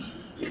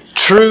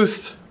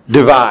Truth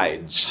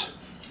divides.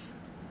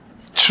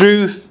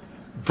 Truth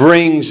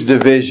brings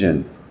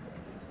division.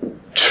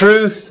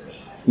 Truth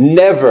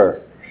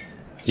never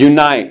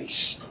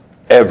unites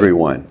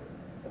everyone.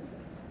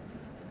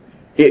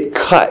 It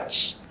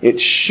cuts.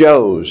 It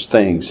shows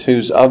things.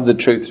 Who's of the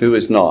truth, who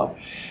is not.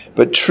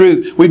 But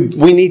truth,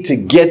 we need to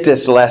get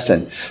this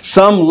lesson.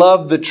 Some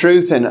love the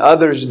truth and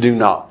others do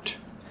not.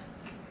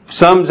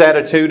 Some's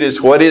attitude is,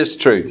 what is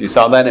truth? You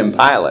saw that in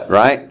Pilate,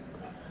 right?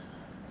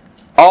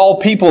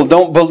 All people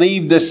don't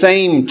believe the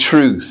same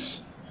truth.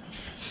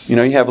 You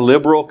know, you have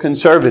liberal,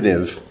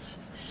 conservative,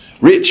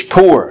 rich,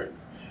 poor.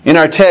 In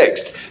our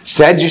text,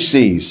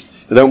 Sadducees.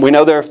 We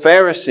know there are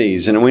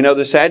Pharisees, and we know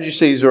the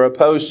Sadducees are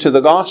opposed to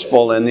the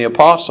gospel and the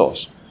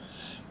apostles.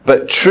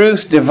 But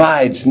truth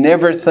divides.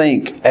 Never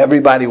think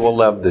everybody will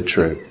love the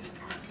truth,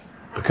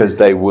 because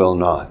they will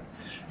not.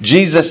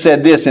 Jesus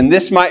said this, and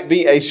this might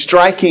be a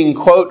striking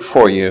quote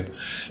for you,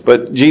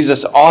 but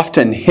Jesus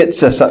often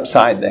hits us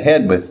upside the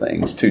head with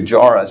things to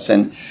jar us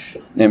and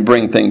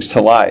bring things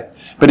to light.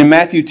 But in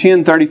Matthew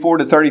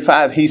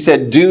 10:34-35, He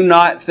said, "Do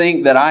not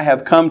think that I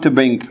have come to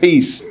bring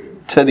peace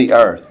to the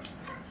earth.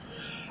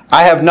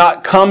 I have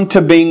not come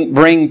to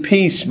bring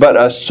peace, but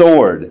a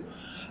sword.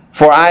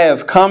 For I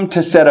have come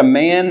to set a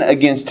man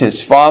against his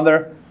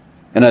father,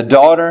 and a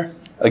daughter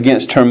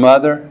against her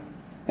mother,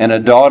 and a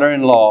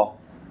daughter-in-law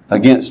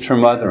against her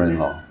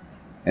mother-in-law."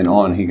 And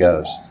on he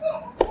goes.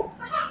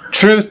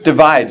 Truth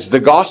divides.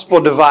 The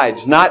gospel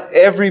divides. Not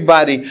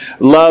everybody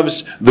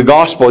loves the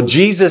gospel.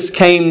 Jesus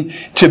came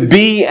to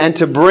be and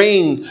to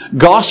bring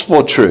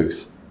gospel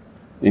truth.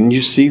 And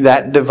you see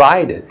that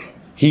divided.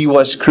 He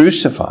was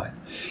crucified.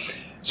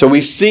 So we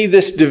see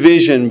this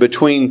division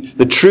between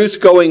the truth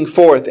going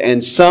forth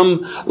and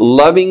some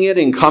loving it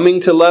and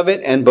coming to love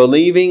it and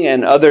believing,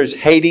 and others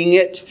hating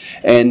it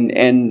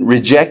and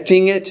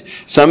rejecting it.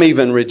 Some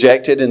even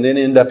reject it and then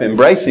end up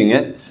embracing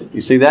it.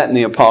 You see that in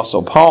the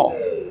Apostle Paul.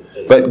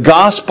 But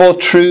gospel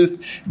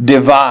truth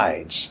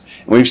divides.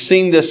 We've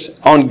seen this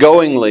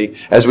ongoingly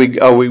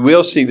we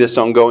will see this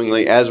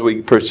ongoingly as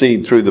we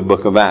proceed through the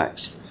book of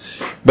Acts.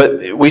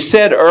 But we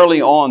said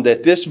early on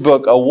that this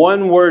book, a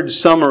one-word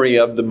summary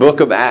of the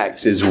book of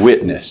Acts, is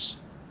witness.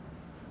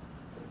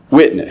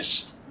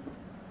 Witness.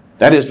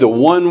 That is the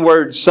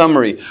one-word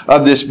summary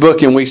of this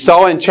book. And we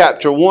saw in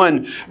chapter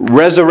 1,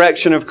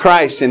 resurrection of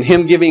Christ and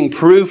Him giving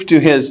proof to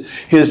His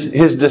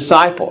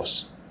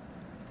disciples.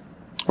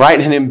 Right?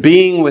 And Him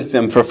being with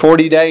them for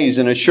 40 days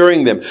and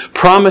assuring them,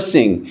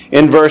 promising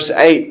in verse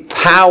 8,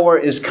 power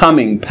is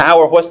coming.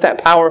 Power, what's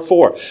that power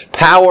for?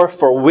 Power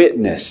for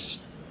witness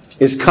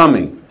is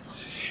coming.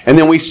 And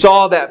then we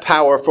saw that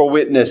power for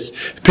witness,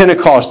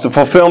 Pentecost, the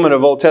fulfillment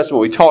of Old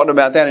Testament. We talked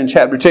about that in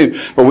chapter 2.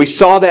 But we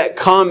saw that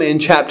come in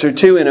chapter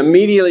 2. And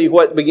immediately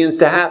what begins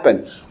to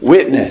happen?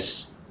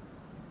 Witness.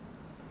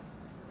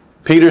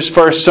 Peter's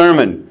first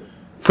sermon,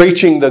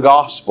 preaching the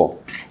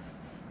gospel.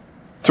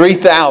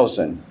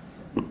 3,000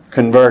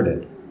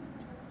 converted.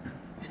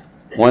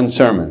 One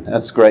sermon.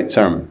 That's a great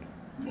sermon.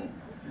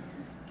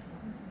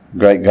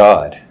 Great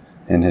God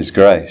and His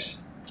grace.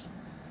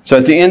 So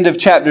at the end of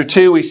chapter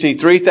 2, we see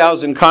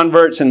 3,000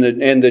 converts and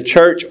the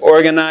church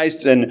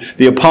organized, and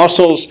the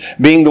apostles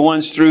being the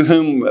ones through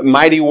whom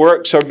mighty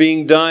works are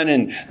being done,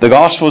 and the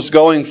gospel's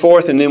going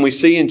forth. And then we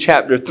see in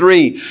chapter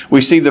 3,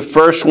 we see the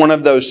first one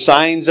of those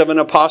signs of an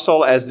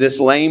apostle as this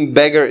lame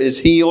beggar is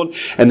healed.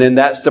 And then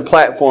that's the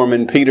platform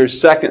in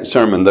Peter's second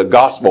sermon. The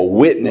gospel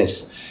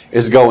witness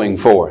is going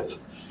forth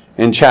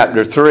in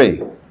chapter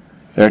 3.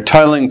 They're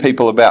telling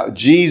people about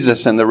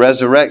Jesus and the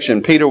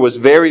resurrection. Peter was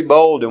very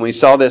bold, and we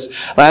saw this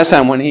last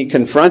time when he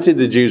confronted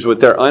the Jews with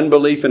their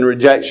unbelief and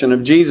rejection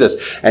of Jesus.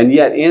 And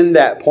yet in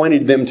that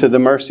pointed them to the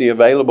mercy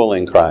available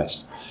in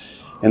Christ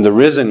and the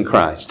risen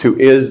Christ, who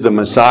is the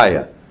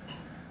Messiah.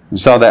 We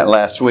saw that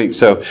last week.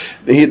 So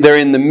they're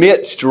in the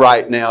midst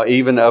right now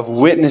even of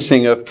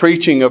witnessing, of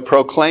preaching, of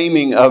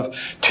proclaiming, of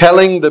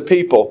telling the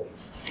people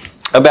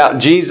about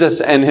Jesus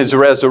and His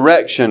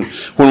resurrection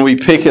when we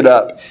pick it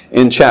up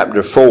in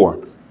chapter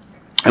 4.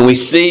 And we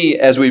see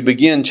as we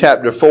begin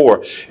chapter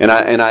 4, and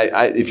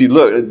if you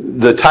look,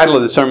 the title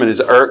of the sermon is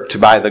Irked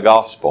by the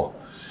Gospel.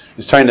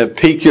 It's trying to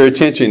pique your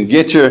attention,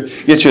 get your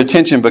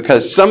attention,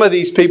 because some of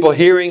these people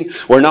hearing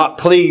were not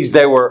pleased,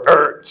 they were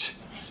irked.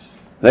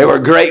 They were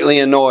greatly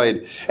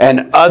annoyed,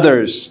 and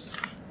others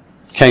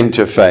came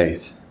to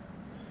faith.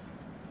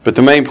 But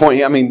the main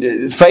point,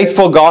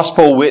 faithful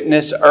gospel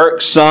witness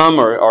irks some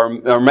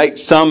or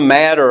makes some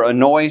mad or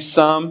annoys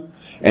some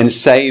and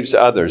saves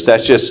others.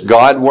 That's just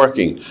God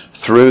working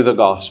through the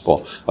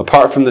gospel.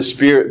 Apart from the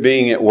Spirit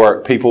being at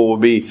work, people will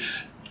be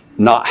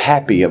not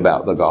happy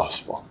about the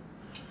gospel,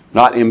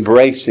 not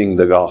embracing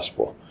the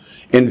gospel,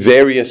 in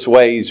various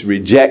ways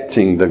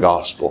rejecting the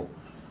gospel,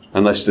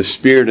 unless the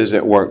Spirit is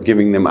at work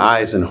giving them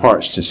eyes and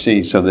hearts to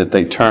see so that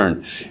they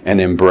turn and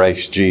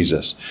embrace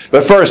Jesus.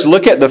 But first,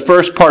 look at the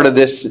first part of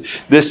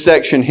this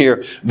section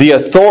here. The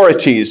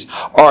authorities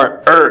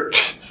are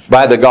irked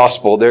by the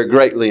gospel, they're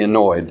greatly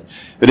annoyed.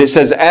 But it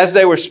says, as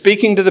they were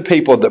speaking to the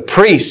people, the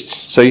priests,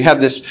 so you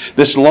have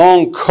this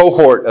long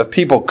cohort of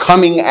people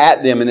coming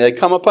at them, and they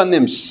come upon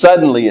them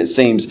suddenly, it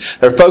seems.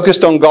 They're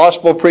focused on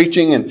gospel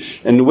preaching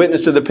and the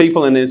witness of the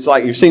people, and it's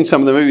like, you've seen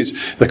some of the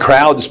movies, the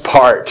crowds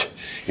part,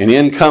 and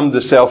in come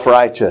the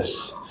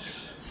self-righteous,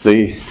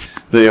 the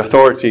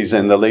authorities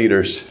and the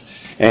leaders.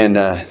 And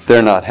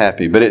they're not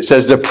happy. But it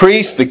says the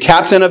priest, the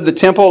captain of the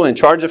temple in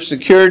charge of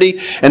security,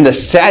 and the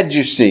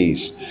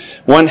Sadducees,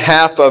 one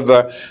half of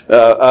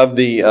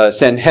the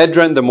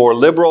Sanhedrin, the more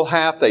liberal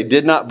half, they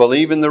did not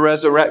believe in the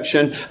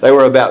resurrection. They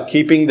were about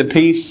keeping the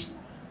peace.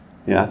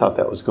 Yeah, I thought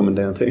that was coming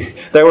down to you.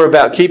 They were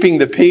about keeping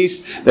the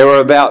peace. They were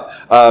about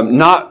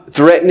not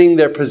threatening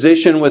their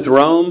position with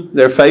Rome,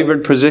 their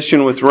favored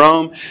position with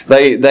Rome.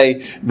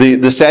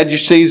 The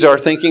Sadducees are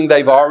thinking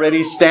they've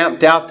already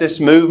stamped out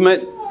this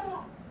movement.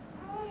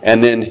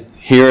 And then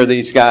here are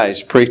these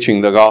guys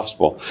preaching the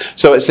gospel.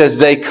 So it says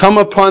they come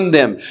upon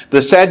them,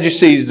 the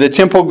Sadducees, the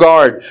temple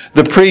guard,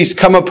 the priests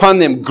come upon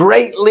them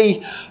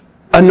greatly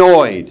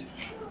annoyed.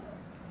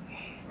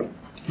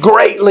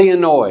 Greatly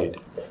annoyed.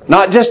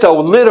 Not just a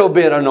little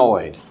bit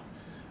annoyed.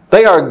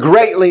 They are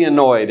greatly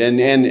annoyed.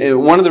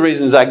 And one of the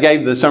reasons I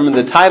gave the sermon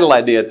the title I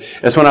did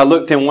is when I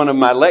looked in one of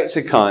my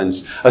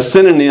lexicons, a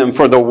synonym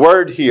for the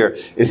word here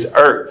is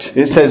irked.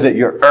 It says that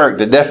you're irked.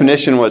 The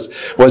definition was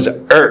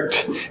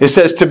irked. It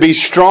says to be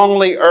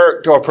strongly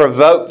irked or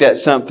provoked at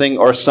something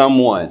or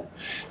someone.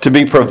 To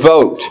be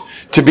provoked.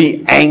 To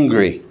be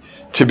angry.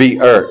 To be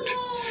irked.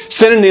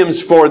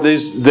 Synonyms for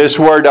this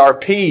word are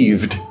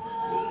peeved,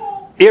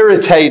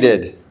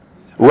 irritated,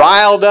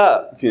 riled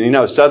up. You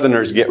know,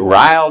 Southerners get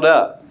riled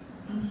up.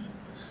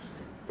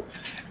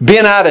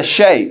 Bent out of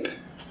shape.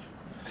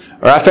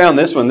 Or I found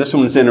this one. This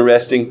one's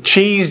interesting.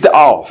 Cheesed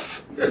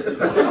off.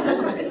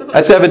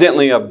 That's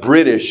evidently a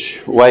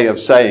British way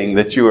of saying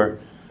that you are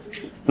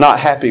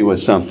not happy with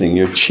something.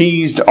 You're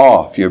cheesed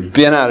off. You're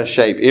bent out of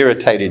shape,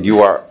 irritated.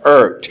 You are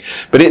irked.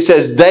 But it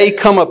says they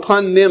come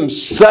upon them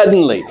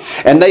suddenly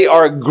and they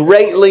are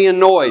greatly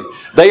annoyed.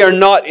 They are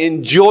not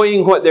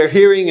enjoying what they're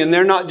hearing, and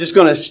they're not just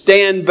going to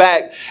stand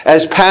back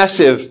as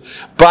passive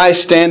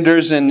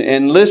bystanders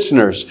and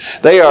listeners.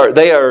 They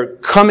are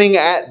coming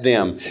at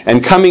them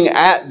and coming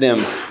at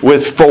them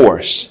with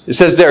force. It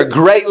says they're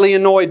greatly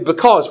annoyed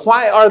because,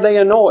 why are they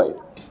annoyed?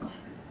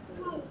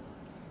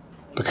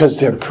 Because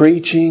they're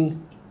preaching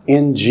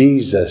in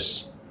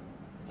Jesus,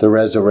 the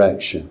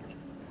resurrection.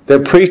 They're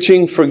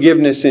preaching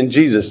forgiveness in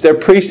Jesus. They're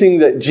preaching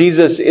that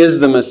Jesus is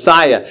the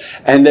Messiah,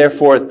 and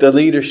therefore the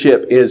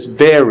leadership is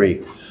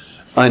very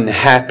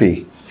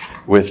unhappy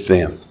with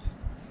them.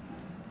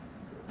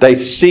 They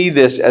see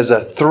this as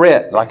a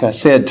threat, like I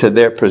said, to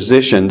their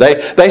position.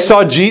 They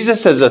saw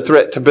Jesus as a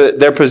threat to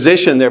their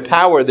position, their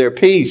power, their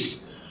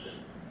peace.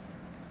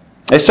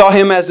 They saw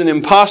Him as an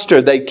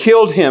imposter. They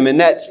killed Him, and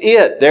that's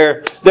it.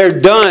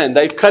 They're done.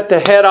 They've cut the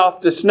head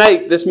off the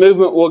snake. This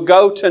movement will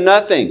go to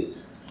nothing.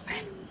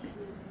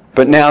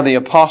 But now the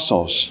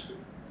apostles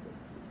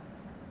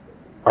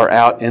are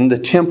out in the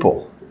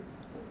temple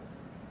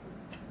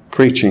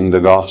preaching the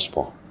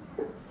gospel.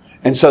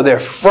 And so they're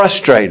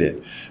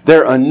frustrated.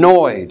 They're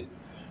annoyed.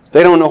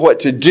 They don't know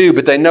what to do,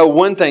 but they know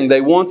one thing. They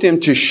want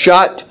them to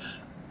shut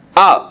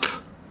up.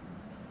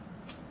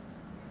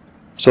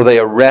 So they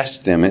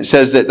arrest them. It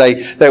says that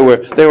they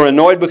were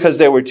annoyed because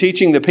they were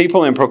teaching the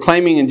people and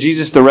proclaiming in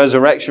Jesus the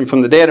resurrection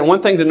from the dead. And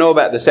one thing to know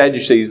about the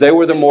Sadducees, they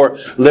were the more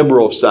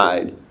liberal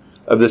side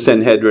of the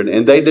Sanhedrin,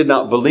 and they did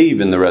not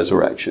believe in the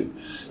resurrection.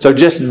 So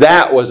just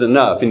that was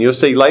enough. And you'll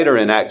see later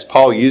in Acts,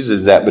 Paul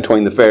uses that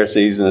between the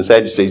Pharisees and the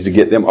Sadducees to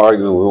get them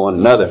arguing with one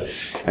another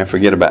and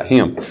forget about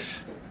him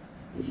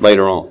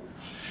later on.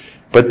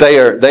 But they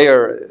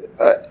are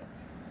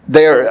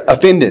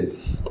offended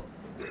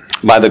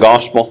by the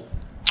gospel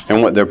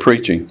and what they're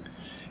preaching.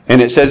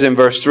 And it says in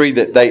verse 3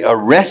 that they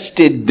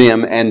arrested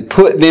them and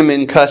put them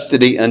in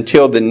custody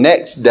until the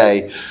next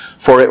day,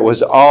 for it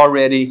was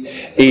already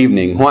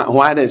evening.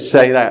 Why does it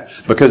say that?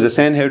 Because the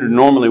Sanhedrin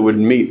normally would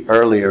meet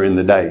earlier in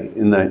the day,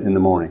 in the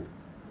morning.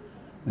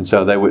 And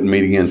so they wouldn't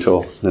meet again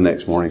until the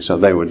next morning. So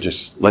they would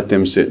just let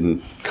them sit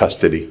in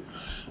custody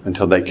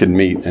until they could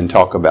meet and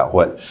talk about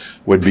what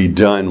would be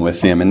done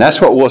with them. And that's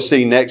what we'll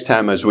see next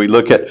time as we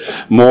look at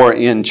more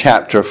in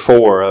chapter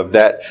 4 of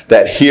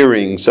that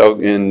hearing,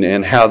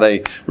 and how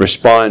they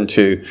respond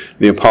to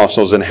the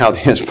apostles and how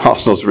the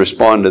apostles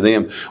respond to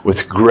them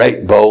with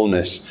great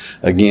boldness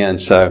again.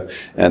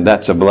 And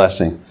that's a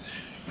blessing.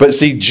 But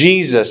see,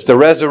 Jesus, the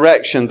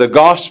resurrection, the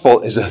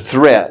gospel is a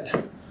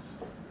threat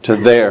to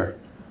their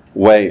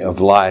way of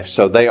life.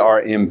 So they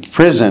are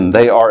imprisoned,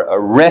 they are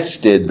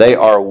arrested, they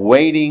are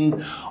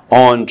waiting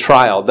on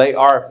trial, they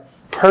are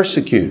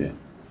persecuted.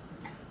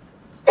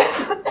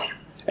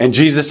 And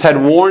Jesus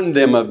had warned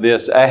them of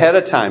this ahead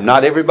of time.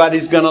 Not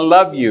everybody's going to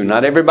love you.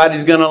 Not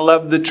everybody's going to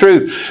love the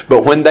truth.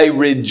 But when they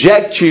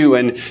reject you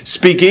and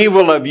speak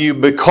evil of you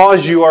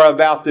because you are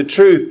about the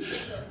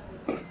truth,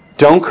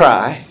 don't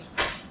cry.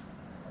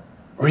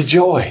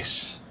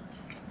 Rejoice.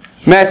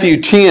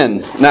 Matthew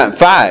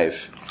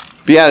 5,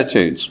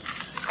 Beatitudes.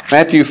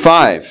 Matthew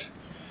 5,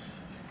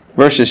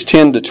 verses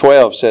 10 to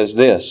 12 says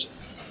this.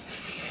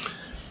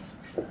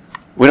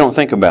 We don't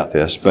think about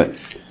this, but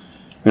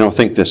we don't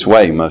think this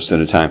way most of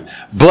the time.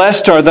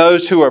 Blessed are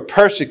those who are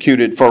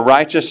persecuted for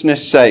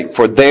righteousness' sake,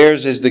 for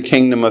theirs is the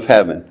kingdom of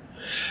heaven.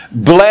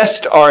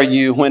 Blessed are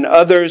you when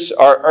others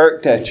are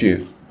irked at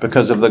you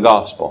because of the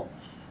gospel.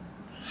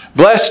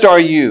 Blessed are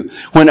you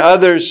when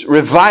others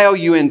revile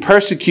you and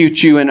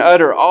persecute you and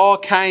utter all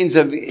kinds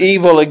of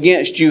evil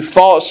against you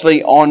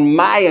falsely on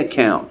my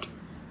account.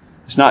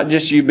 It's not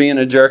just you being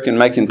a jerk and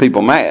making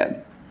people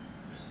mad,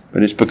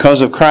 but it's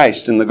because of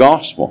Christ and the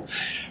gospel.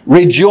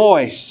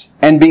 Rejoice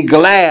and be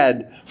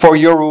glad, for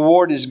your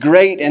reward is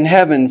great in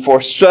heaven,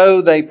 for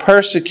so they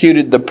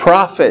persecuted the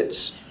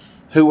prophets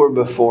who were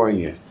before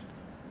you.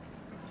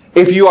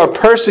 If you are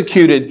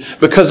persecuted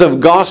because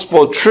of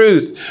gospel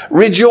truth,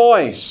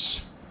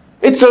 rejoice.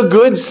 It's a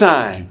good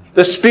sign.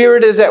 The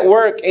Spirit is at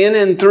work in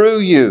and through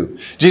you.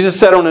 Jesus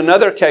said on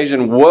another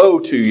occasion, woe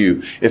to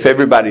you if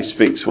everybody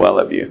speaks well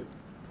of you.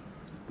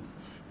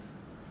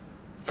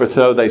 For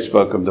so they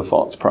spoke of the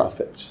false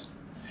prophets.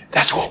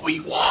 That's what we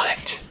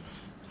want.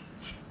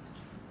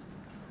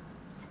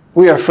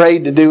 We are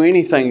afraid to do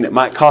anything that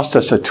might cost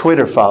us a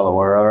Twitter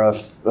follower or a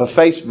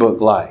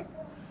Facebook like.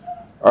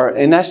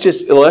 And that's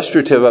just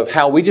illustrative of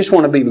how we just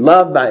want to be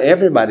loved by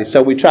everybody.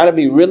 So we try to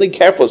be really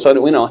careful so that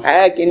we don't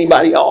hack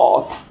anybody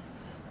off.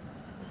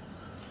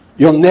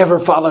 You'll never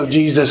follow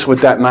Jesus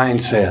with that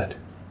mindset.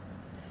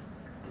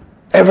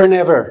 Ever,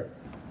 never.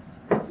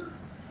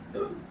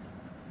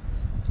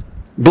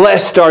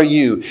 Blessed are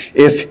you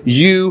if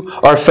you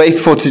are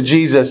faithful to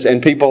Jesus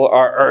and people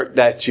are irked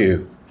at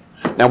you.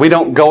 Now, we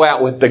don't go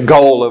out with the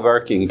goal of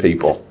irking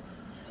people.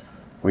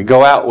 We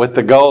go out with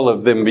the goal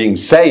of them being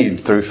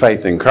saved through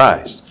faith in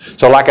Christ.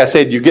 So like I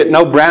said, you get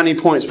no brownie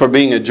points for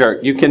being a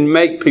jerk. You can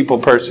make people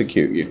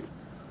persecute you.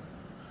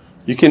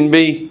 You can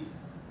be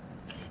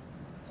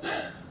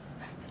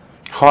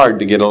hard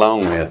to get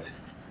along with.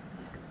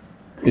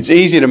 It's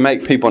easy to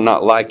make people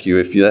not like you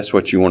if that's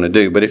what you want to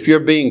do. But if you're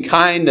being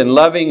kind and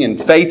loving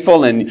and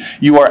faithful and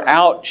you are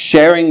out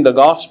sharing the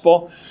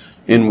gospel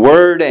in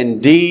word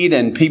and deed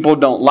and people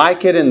don't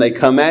like it and they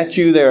come at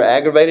you, they're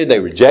aggravated, they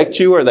reject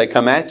you or they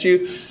come at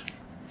you,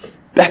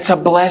 that's a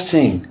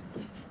blessing.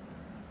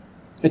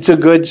 It's a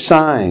good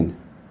sign.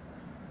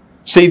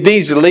 See,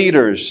 these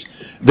leaders,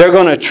 they're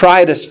going to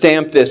try to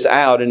stamp this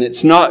out and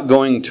it's not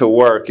going to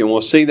work. And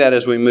we'll see that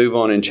as we move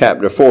on in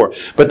chapter 4.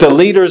 But the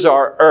leaders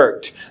are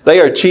irked.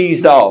 They are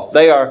cheesed off.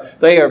 They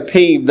are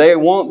peeved. They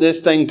want this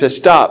thing to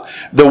stop.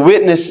 The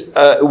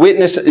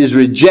witness is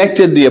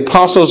rejected. The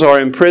apostles are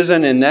in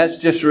prison, and that's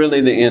just really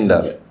the end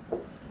of it.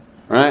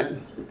 Right?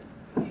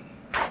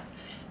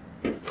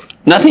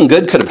 Nothing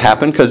good could have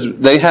happened because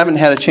they haven't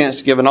had a chance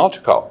to give an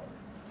altar call.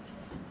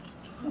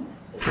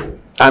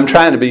 I'm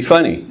trying to be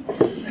funny.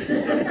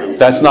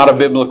 That's not a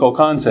biblical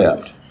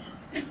concept.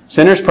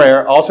 Sinner's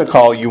prayer, altar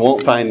call, you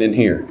won't find in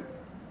here.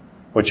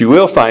 What you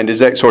will find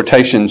is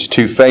exhortations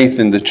to faith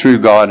in the true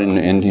God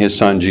and His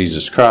Son,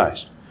 Jesus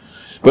Christ.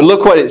 But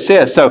look what it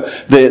says. So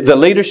the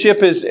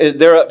leadership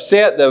they're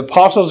upset. The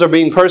apostles are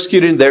being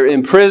persecuted. They're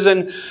in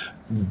prison.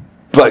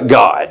 But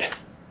God.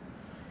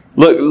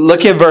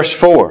 Look at verse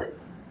 4.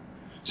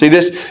 See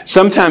this,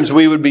 sometimes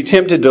we would be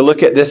tempted to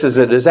look at this as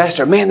a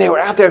disaster. Man, they were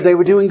out there, they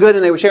were doing good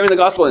and they were sharing the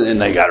gospel and then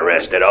they got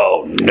arrested.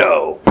 Oh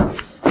no.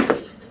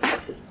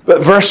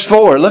 But verse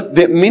 4, look,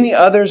 that many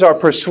others are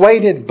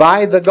persuaded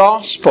by the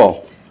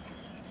gospel.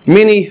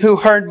 Many who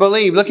heard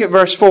believe. Look at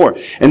verse 4.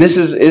 And this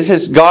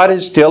is God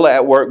is still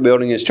at work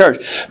building His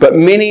church. But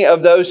many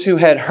of those who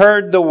had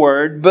heard the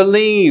word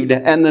believed,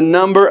 and the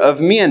number of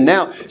men.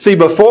 Now, see,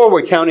 before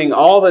we're counting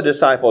all the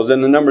disciples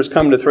and the numbers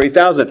come to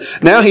 3,000.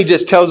 Now He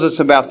just tells us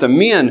about the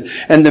men.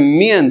 And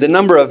the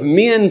number of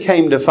men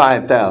came to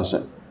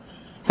 5,000.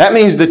 That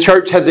means the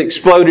church has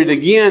exploded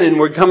again and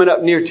we're coming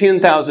up near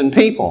 10,000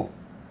 people.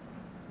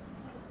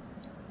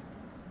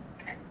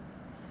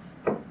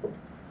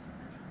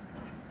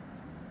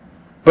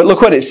 But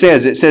look what it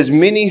says. It says,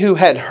 many who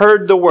had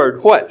heard the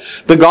word. What?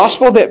 The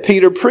gospel that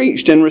Peter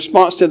preached in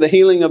response to the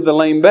healing of the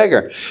lame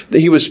beggar. That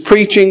he was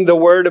preaching the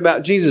word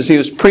about Jesus. He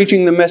was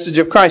preaching the message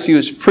of Christ. He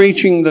was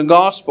preaching the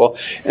gospel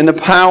and the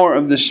power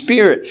of the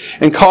Spirit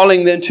and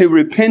calling them to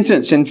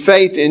repentance and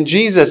faith in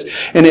Jesus.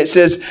 And it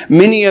says,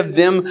 many of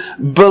them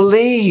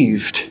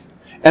believed.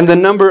 And the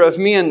number of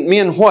men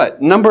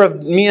what? Number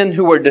of men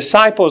who were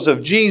disciples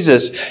of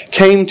Jesus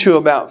came to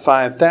about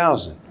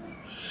 5,000.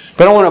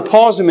 But I want to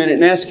pause a minute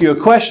and ask you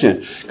a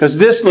question, because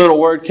this little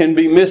word can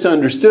be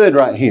misunderstood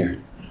right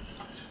here.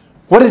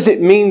 What does it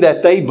mean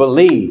that they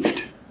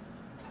believed?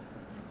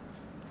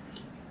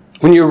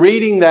 When you're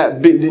reading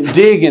that,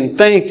 dig and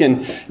think,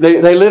 and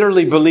they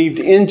literally believed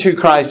into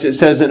Christ, it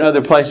says in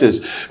other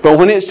places. But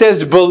when it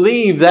says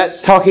believe,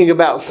 that's talking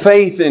about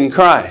faith in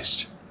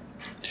Christ.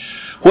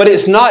 What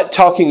it's not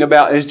talking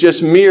about is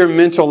just mere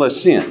mental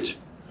assent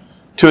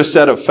to a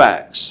set of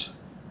facts.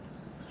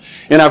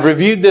 And I've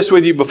reviewed this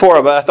with you before,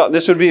 but I thought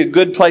this would be a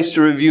good place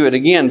to review it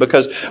again,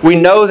 because we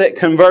know that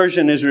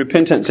conversion is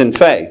repentance and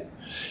faith.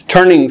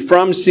 turning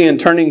from sin,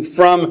 turning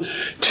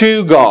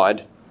to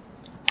God,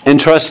 and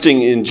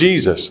trusting in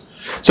Jesus.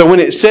 So when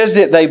it says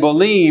that they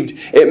believed,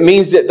 it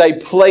means that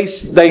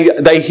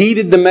they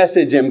heeded the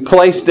message and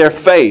placed their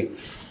faith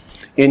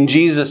in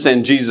Jesus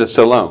and Jesus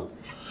alone.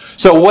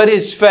 So what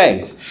is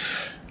faith?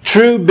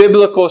 True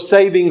biblical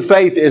saving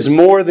faith is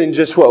more than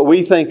just what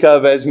we think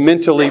of as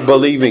mentally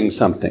believing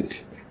something.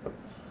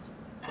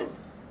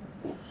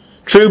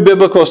 True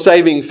biblical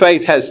saving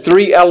faith has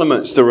three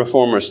elements the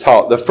Reformers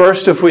taught. The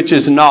first of which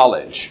is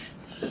knowledge.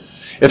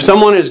 If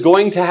someone is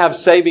going to have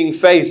saving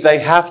faith, they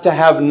have to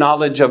have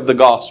knowledge of the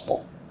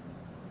gospel.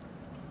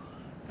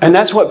 And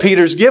that's what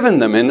Peter's given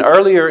them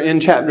earlier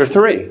in chapter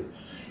 3.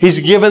 He's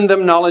given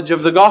them knowledge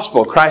of the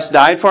gospel. Christ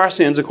died for our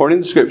sins according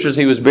to the Scriptures.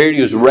 He was buried.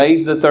 He was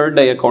raised the third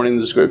day according to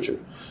the Scripture.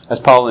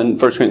 That's Paul in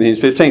 1 Corinthians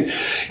 15.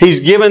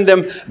 He's given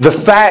them the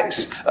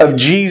facts of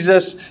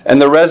Jesus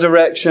and the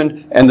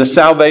resurrection and the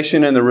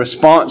salvation and the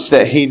response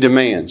that He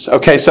demands.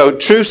 Okay, so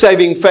true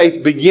saving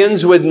faith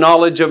begins with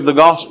knowledge of the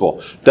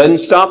gospel. Doesn't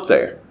stop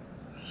there.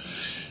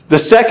 The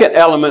second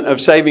element of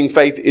saving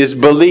faith is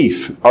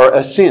belief or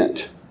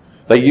assent.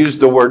 They use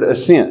the word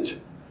assent.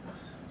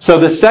 So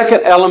the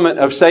second element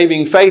of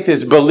saving faith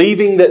is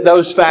believing that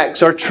those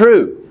facts are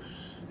true.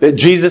 That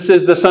Jesus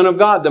is the Son of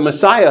God, the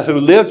Messiah who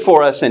lived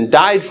for us and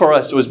died for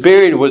us, was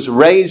buried, was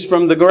raised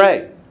from the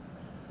grave.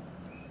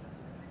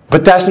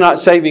 But that's not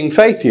saving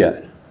faith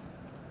yet.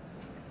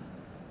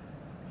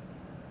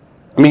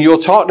 I mean, you'll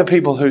talk to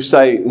people who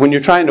say, when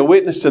you're trying to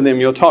witness to them,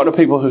 you'll talk to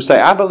people who say,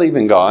 I believe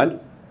in God.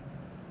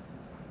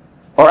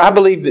 Or I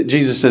believe that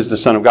Jesus is the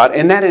Son of God.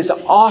 And that is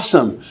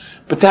awesome.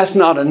 But that's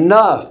not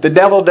enough. The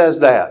devil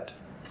does that.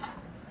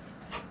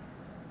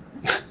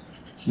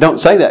 Don't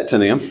say that to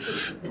them.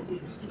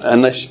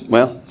 Unless,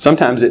 well,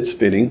 sometimes it's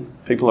fitting.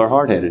 People are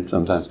hard-headed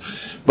sometimes.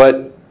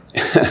 But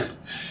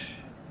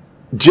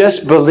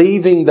just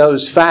believing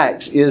those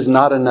facts is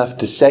not enough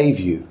to save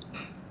you.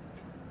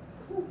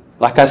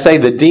 Like I say,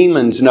 the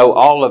demons know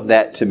all of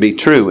that to be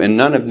true, and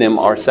none of them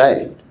are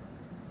saved.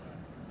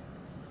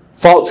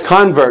 False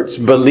converts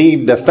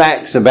believe the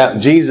facts about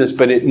Jesus,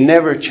 but it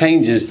never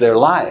changes their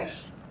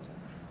life.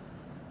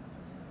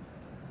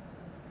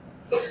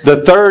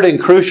 The third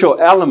and crucial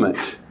element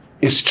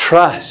is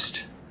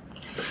trust.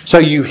 So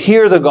you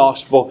hear the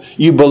gospel,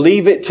 you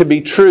believe it to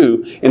be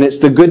true, and it's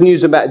the good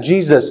news about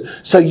Jesus.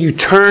 So you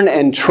turn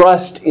and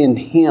trust in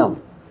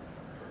Him.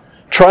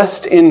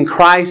 Trust in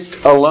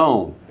Christ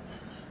alone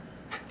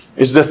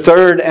is the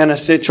third and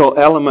essential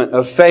element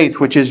of faith,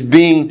 which is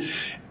being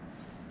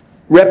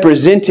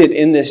represented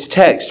in this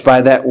text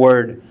by that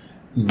word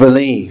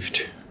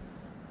believed.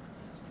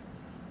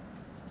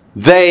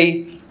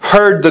 They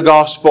heard the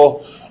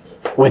gospel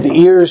with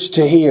ears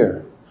to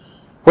hear.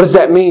 What does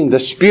that mean? The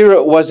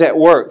Spirit was at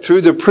work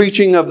through the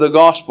preaching of the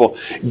gospel,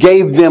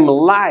 gave them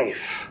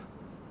life.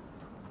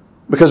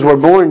 Because we're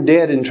born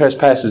dead in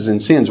trespasses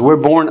and sins. We're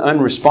born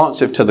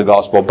unresponsive to the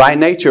gospel. By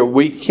nature,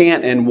 we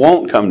can't and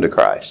won't come to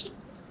Christ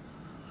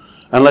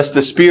unless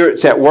the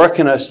Spirit's at work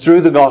in us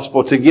through the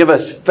gospel to give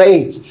us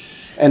faith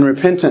and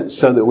repentance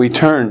so that we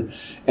turn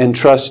and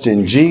trust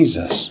in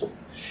Jesus.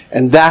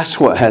 And that's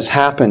what has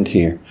happened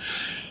here.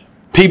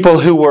 People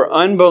who were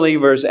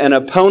unbelievers and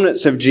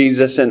opponents of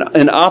Jesus and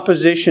in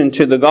opposition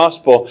to the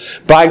gospel,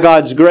 by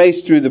God's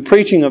grace through the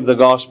preaching of the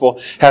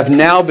gospel, have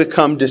now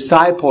become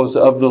disciples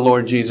of the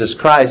Lord Jesus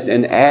Christ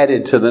and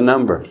added to the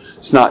number.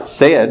 It's not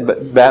said,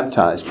 but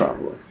baptized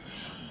probably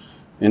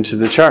into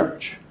the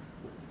church.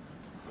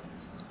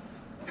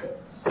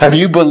 Have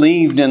you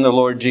believed in the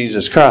Lord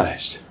Jesus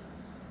Christ?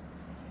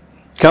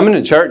 Coming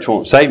to church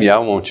won't save you. I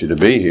want you to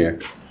be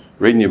here.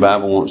 Reading your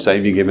Bible won't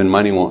save you. Giving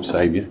money won't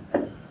save you.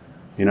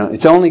 You know,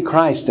 it's only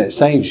Christ that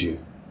saves you.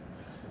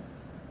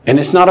 And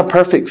it's not a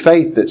perfect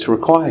faith that's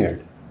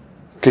required.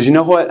 Because you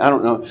know what? I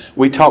don't know.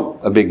 We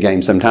talk a big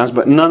game sometimes,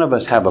 but none of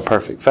us have a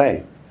perfect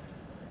faith.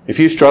 If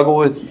you struggle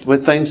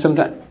with things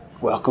sometimes,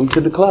 welcome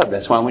to the club.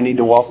 That's why we need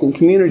to walk in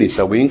community,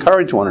 so we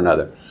encourage one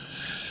another.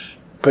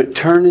 But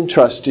turn and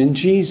trust in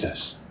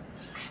Jesus.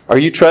 Are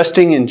you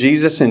trusting in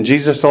Jesus and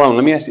Jesus alone?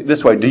 Let me ask you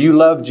this way. Do you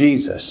love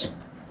Jesus?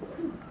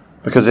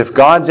 Because if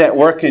God's at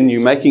work in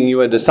you, making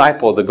you a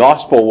disciple, the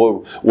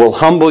gospel will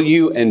humble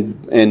you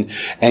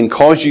and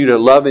cause you to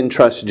love and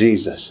trust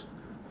Jesus.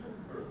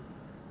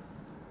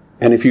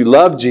 And if you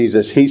love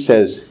Jesus, He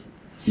says,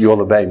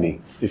 you'll obey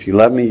me. If you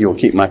love me, you'll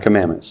keep my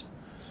commandments.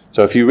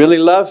 So if you really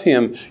love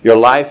Him, your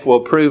life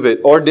will prove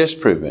it or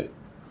disprove it.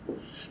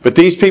 But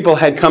these people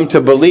had come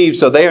to believe,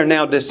 so they are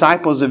now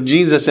disciples of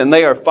Jesus and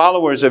they are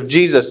followers of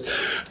Jesus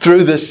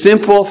through the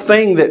simple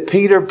thing that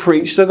Peter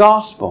preached the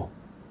gospel.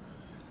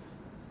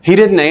 He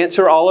didn't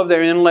answer all of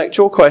their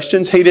intellectual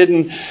questions. He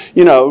didn't,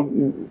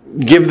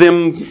 give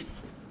them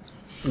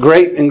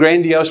great and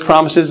grandiose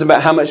promises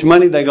about how much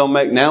money they're going to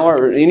make now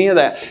or any of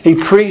that. He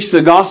preached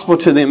the gospel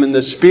to them and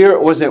the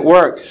Spirit was at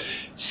work,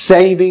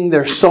 saving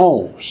their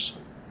souls.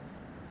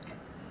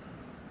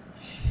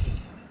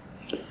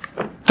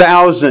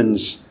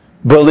 Thousands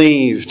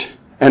believed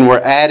and were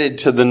added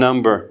to the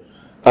number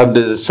of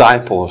the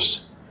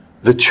disciples.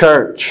 The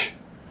church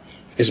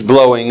is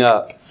blowing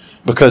up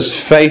because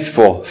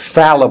faithful,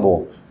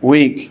 fallible,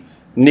 weak,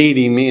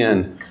 needy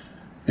men,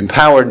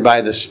 empowered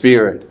by the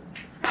Spirit,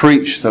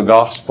 preach the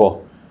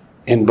gospel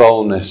in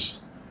boldness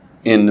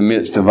in the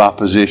midst of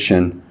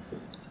opposition.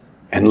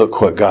 And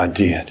look what God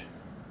did.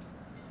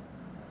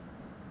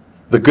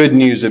 The good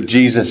news of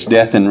Jesus'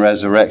 death and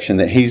resurrection,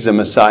 that He's the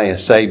Messiah,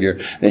 Savior,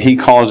 that He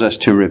calls us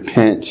to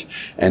repent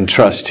and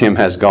trust Him,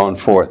 has gone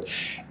forth.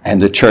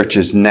 And the church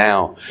is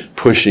now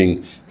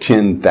pushing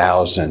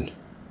 10,000.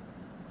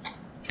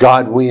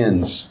 God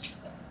wins.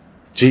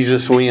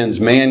 Jesus wins.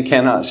 Man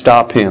cannot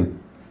stop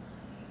Him.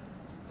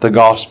 The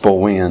gospel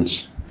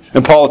wins.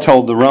 And Paul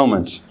told the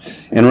Romans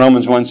in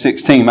Romans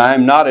 1:16, I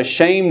am not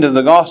ashamed of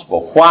the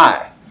gospel.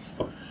 Why?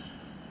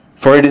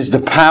 For it is the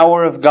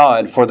power of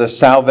God for the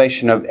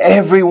salvation of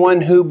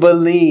everyone who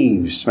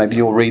believes. Maybe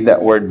you'll read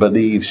that word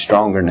believe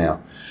stronger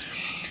now.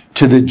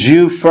 To the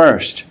Jew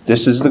first.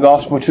 This is the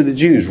gospel to the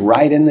Jews,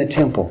 right in the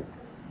temple.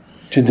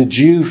 To the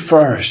Jew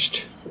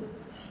first.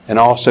 And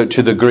also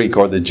to the Greek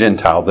or the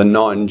Gentile, the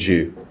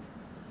non-Jew.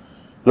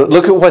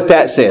 Look at what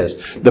that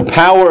says. The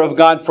power of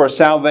God for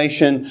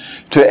salvation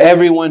to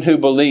everyone who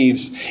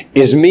believes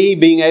is me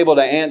being able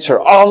to answer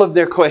all of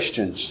their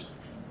questions.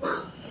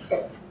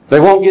 They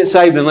won't get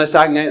saved unless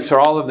I can answer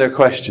all of their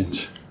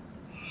questions.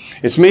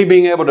 It's me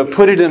being able to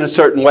put it in a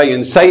certain way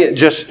and say it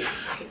just,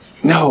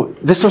 no,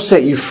 this will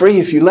set you free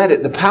if you let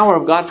it. The power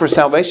of God for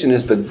salvation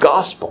is the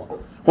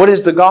gospel. What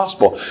is the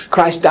gospel?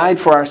 Christ died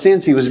for our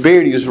sins. He was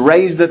buried. He was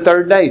raised the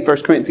third day.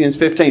 1 Corinthians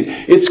 15.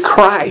 It's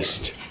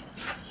Christ.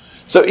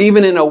 So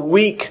even in a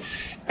weak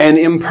and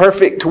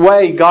imperfect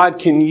way, God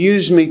can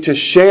use me to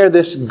share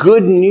this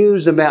good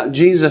news about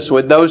Jesus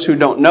with those who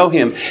don't know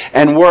Him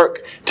and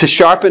work to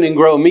sharpen and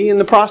grow me in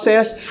the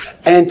process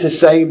and to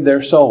save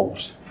their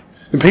souls.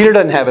 And Peter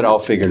doesn't have it all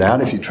figured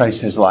out if you trace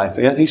his life.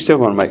 He's still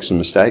going to make some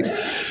mistakes.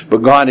 But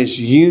God is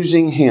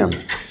using him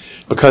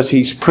because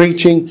he's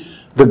preaching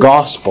the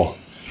gospel,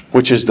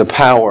 which is the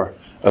power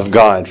of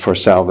God for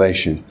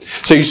salvation.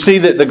 So you see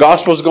that the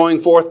gospel is going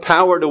forth.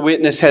 Power to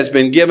witness has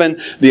been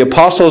given. The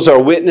apostles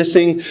are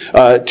witnessing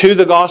to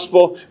the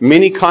gospel.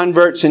 Many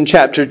converts in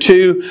chapter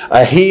 2.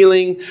 A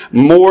healing.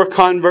 More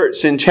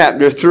converts in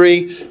chapter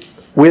 3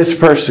 with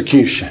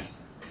persecution.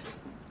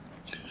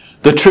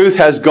 The truth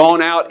has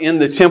gone out in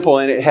the temple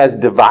and it has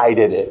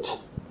divided it.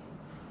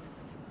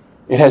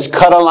 It has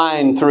cut a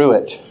line through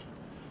it.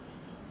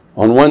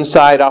 On one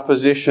side,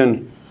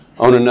 opposition.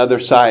 On another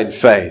side,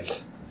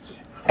 faith.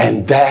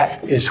 And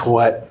that is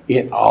what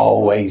it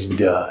always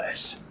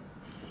does.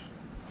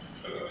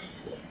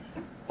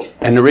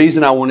 And the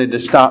reason I wanted to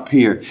stop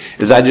here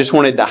is I just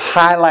wanted to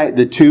highlight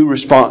the two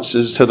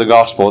responses to the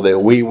gospel that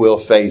we will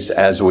face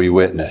as we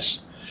witness.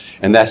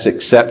 And that's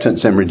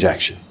acceptance and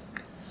rejection.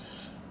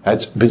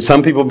 That's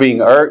some people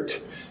being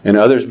irked and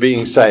others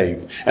being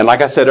saved. And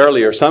like I said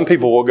earlier, some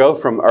people will go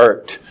from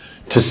irked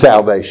to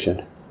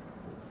salvation.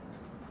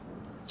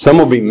 Some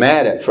will be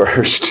mad at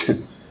first.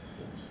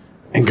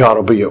 And God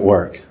will be at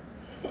work.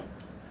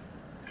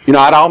 You know,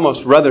 I'd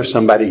almost rather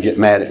somebody get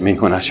mad at me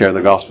when I share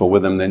the gospel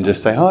with them than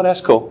just say, oh, that's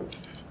cool.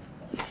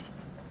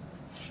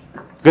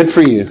 Good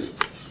for you.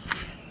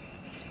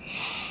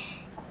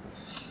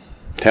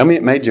 Tell me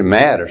it made you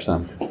mad or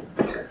something.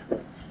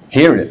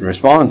 Hear it,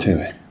 respond to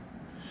it.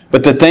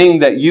 But the thing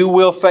that you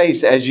will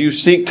face as you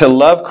seek to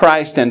love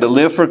Christ and to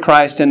live for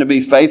Christ and to be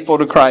faithful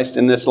to Christ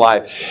in this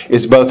life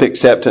is both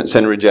acceptance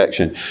and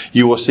rejection.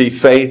 You will see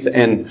faith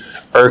and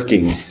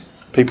irking.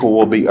 People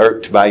will be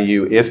irked by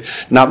you.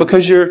 If not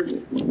because you're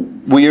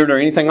weird or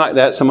anything like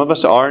that. Some of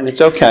us are, and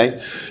it's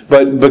okay.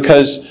 But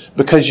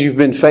because you've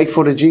been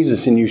faithful to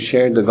Jesus and you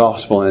shared the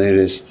gospel, and it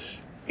has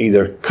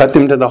either cut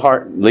them to the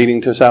heart, leading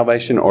to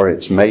salvation, or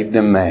it's made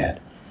them mad.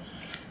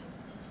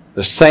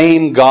 The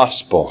same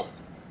gospel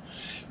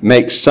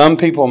makes some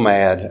people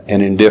mad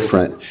and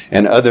indifferent,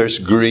 and others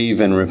grieve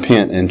and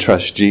repent and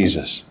trust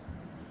Jesus.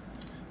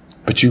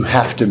 But you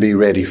have to be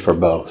ready for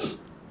both.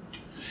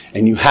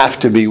 And you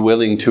have to be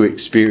willing to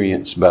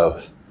experience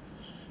both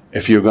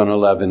if you're going to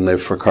love and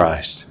live for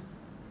Christ.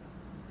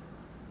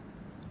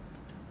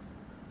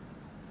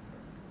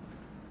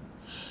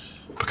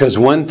 Because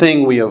one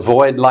thing we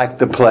avoid like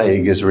the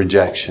plague is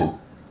rejection.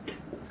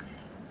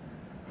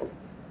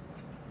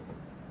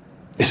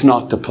 It's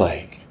not the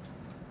plague.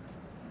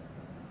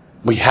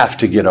 We have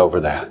to get over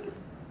that.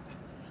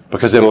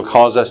 Because it'll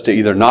cause us to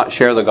either not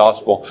share the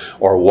gospel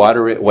or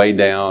water it way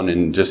down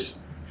and just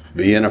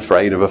being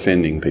afraid of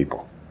offending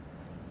people.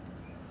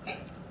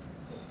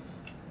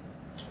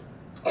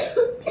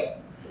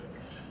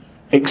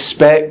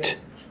 Expect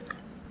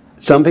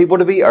some people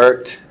to be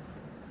irked,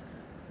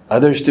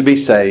 others to be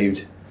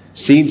saved,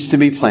 seeds to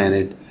be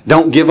planted.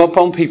 Don't give up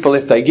on people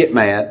if they get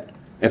mad.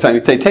 If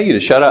they tell you to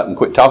shut up and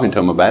quit talking to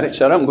them about it,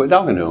 shut up and quit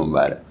talking to them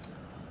about it.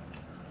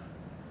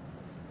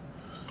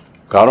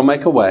 God will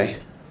make a way,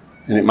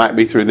 and it might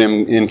be through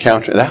them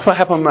encountering. That's what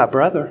happened with my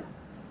brother.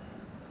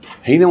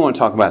 He didn't want to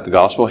talk about the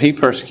gospel. He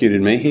persecuted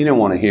me. He didn't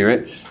want to hear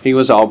it. He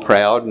was all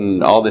proud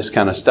and all this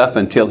kind of stuff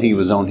until he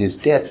was on his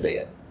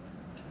deathbed.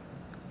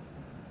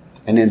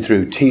 And then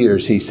through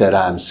tears, he said,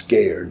 I'm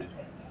scared.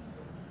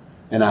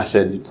 And I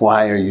said,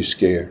 why are you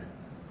scared?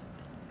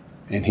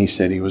 And he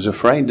said he was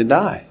afraid to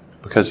die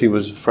because he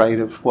was afraid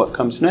of what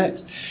comes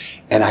next.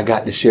 And I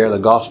got to share the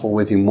gospel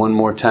with him one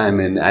more time,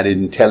 and I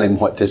didn't tell him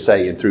what to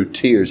say. And through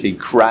tears, he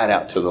cried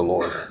out to the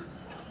Lord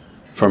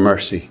for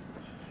mercy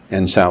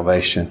and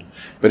salvation.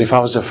 But if I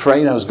was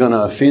afraid I was going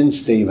to offend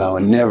Steve, I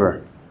would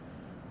never.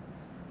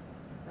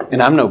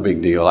 And I'm no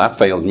big deal. I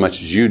fail as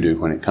much as you do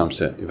when it comes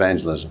to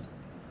evangelism.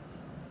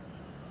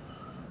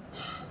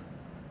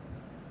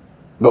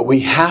 But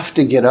we have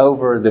to get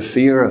over the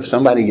fear of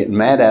somebody getting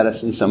mad at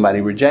us and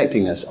somebody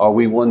rejecting us, or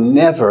we will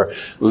never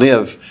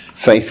live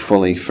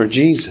faithfully for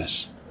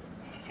Jesus.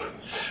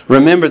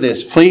 Remember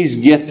this. Please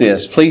get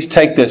this. Please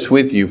take this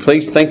with you.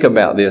 Please think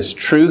about this.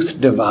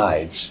 Truth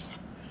divides.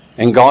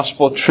 And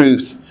gospel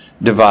truth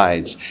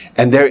divides.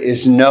 And there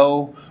is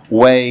no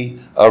way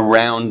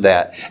around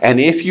that. And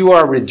if you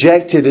are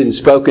rejected and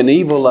spoken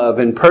evil of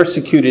and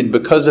persecuted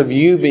because of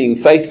you being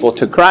faithful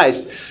to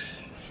Christ,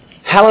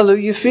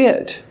 hallelujah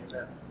fit.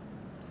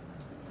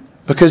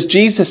 Because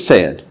Jesus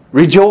said,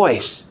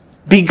 rejoice,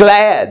 be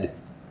glad.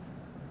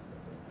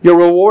 Your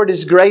reward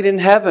is great in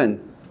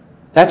heaven.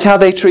 That's how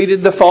they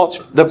treated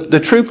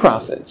the true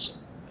prophets.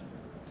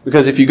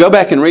 Because if you go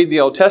back and read the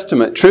Old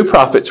Testament, true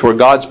prophets were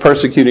God's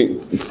prosecuting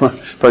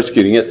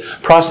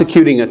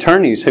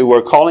attorneys who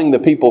were calling the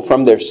people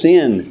from their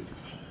sin.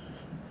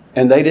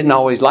 And they didn't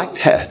always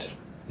like that.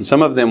 And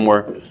some of them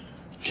were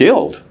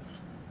killed.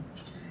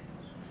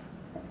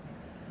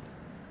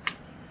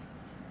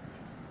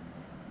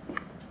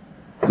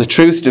 The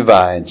truth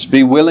divides.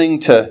 Be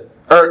willing to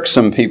irk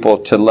some people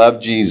to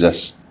love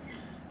Jesus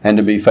and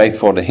to be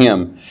faithful to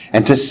Him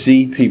and to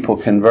see people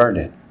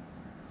converted.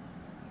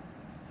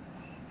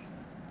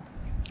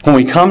 When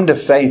we come to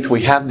faith,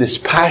 we have this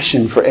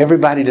passion for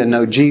everybody to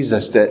know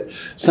Jesus that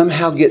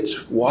somehow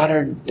gets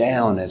watered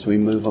down as we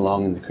move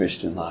along in the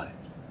Christian life.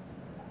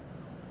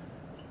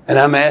 And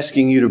I'm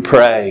asking you to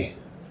pray.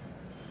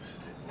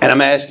 And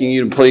I'm asking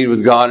you to plead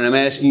with God. And I'm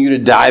asking you to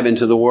dive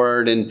into the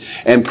Word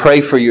and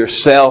pray for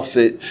yourself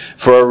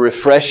for a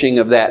refreshing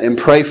of that. And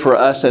pray for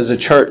us as a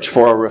church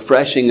for a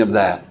refreshing of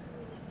that.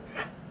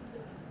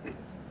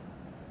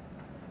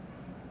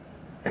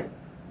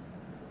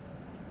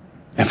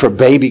 And for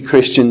baby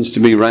Christians to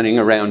be running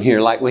around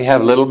here like we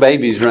have little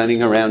babies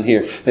running around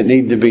here that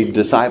need to be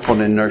discipled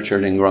and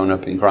nurtured and grown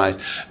up in Christ.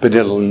 But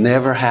it'll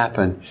never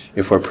happen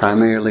if we're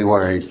primarily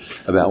worried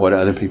about what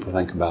other people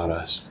think about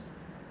us.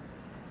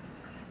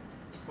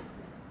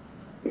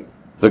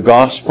 The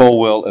gospel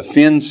will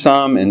offend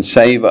some and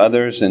save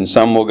others, and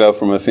some will go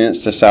from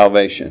offense to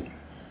salvation.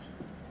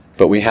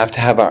 But we have to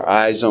have our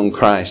eyes on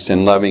Christ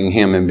and loving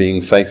Him and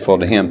being faithful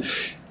to Him.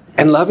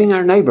 And loving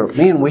our neighbor.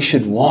 Man, we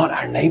should want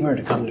our neighbor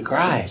to come to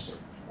Christ.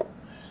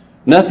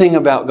 Nothing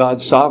about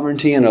God's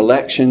sovereignty and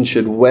election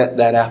should whet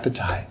that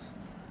appetite.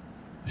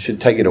 It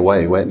should take it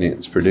away. Whetting it,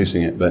 it's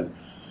producing it, but it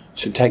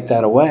should take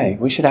that away.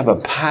 We should have a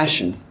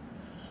passion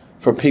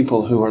for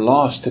people who are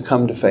lost to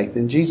come to faith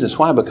in Jesus.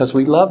 Why? Because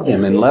we love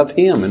them and love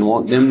Him and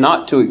want them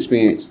not to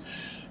experience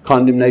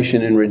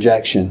condemnation and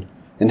rejection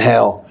and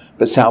hell,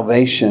 but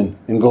salvation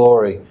and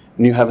glory,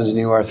 new heavens and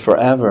new earth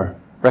forever,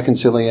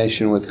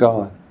 reconciliation with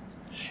God.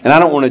 And I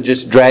don't want to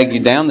just drag you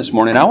down this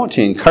morning. I want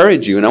to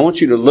encourage you, and I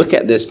want you to look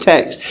at this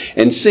text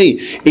and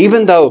see,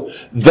 even though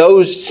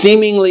those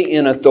seemingly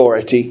in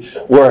authority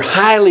were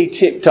highly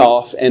ticked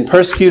off and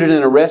persecuted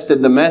and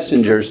arrested the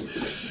messengers,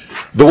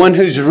 the one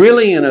who's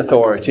really in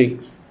authority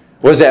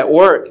was at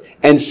work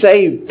and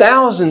saved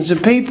thousands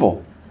of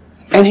people.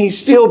 And He's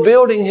still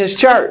building His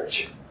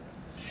church.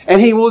 And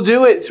He will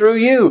do it through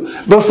you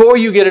before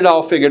you get it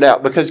all figured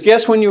out. Because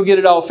guess when you'll get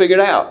it all figured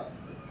out?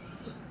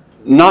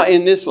 Not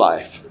in this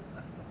life.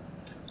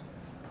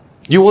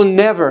 You will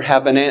never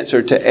have an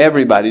answer to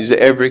everybody's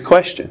every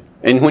question.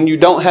 And when you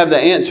don't have the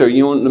answer,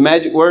 you know what the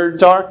magic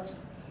words are?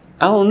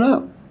 I don't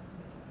know.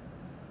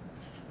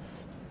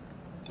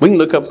 We can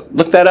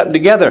look that up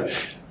together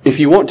if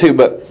you want to,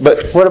 but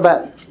what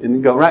about,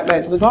 and go right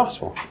back to the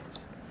gospel.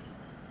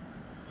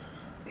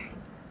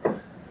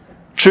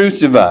 Truth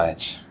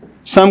divides.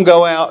 Some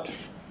go out,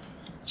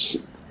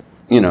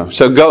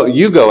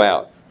 you go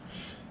out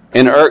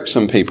and irk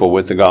some people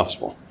with the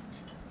gospel.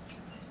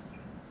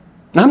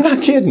 I'm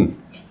not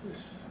kidding.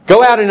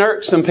 Go out and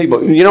irk some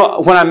people. You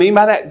know what I mean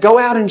by that? Go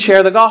out and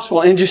share the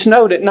gospel and just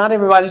know that not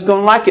everybody's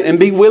going to like it and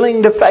be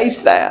willing to face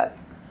that.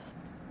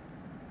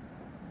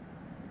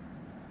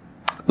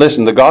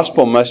 Listen, the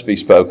gospel must be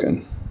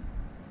spoken.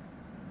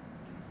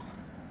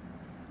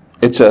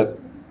 It's a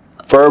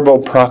verbal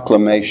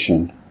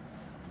proclamation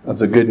of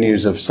the good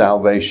news of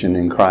salvation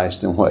in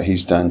Christ and what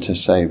He's done to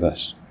save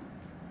us.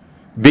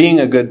 Being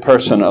a good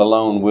person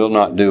alone will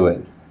not do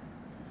it.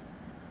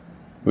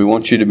 We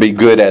want you to be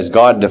good as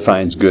God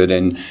defines good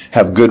and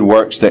have good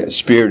works that the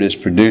Spirit is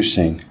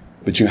producing.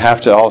 But you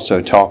have to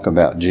also talk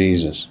about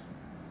Jesus.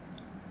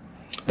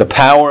 The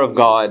power of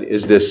God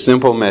is this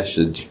simple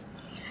message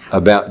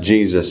about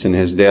Jesus and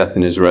His death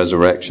and His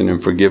resurrection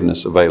and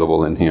forgiveness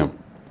available in Him.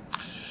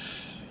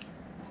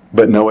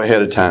 But know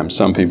ahead of time,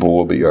 some people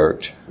will be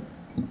irked.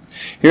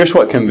 Here's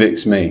what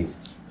convicts me.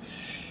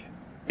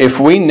 If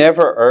we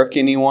never irk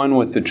anyone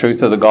with the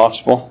truth of the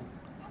gospel,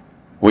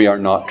 we are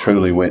not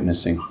truly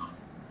witnessing.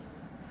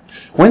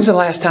 When's the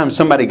last time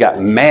somebody got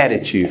mad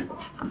at you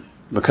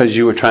because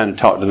you were trying to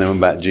talk to them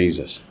about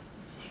Jesus?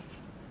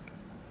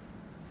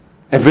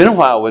 It's been a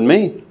while with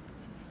me.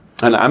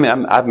 And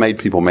I've made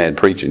people mad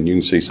preaching. You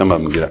can see some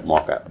of them get up and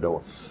walk out the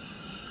door.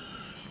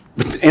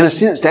 But in a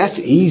sense, that's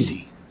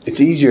easy. It's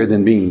easier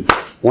than being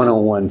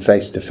one-on-one,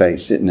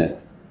 face-to-face, isn't it?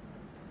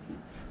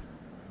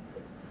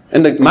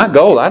 And my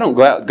goal, I don't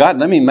go out, God,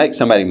 let me make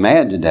somebody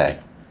mad today.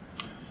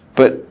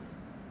 But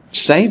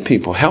save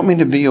people. Help me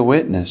to be a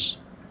witness.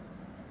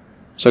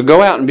 So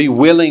go out and be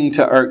willing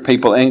to irk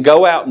people, and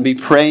go out and be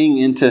praying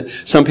into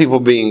some people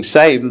being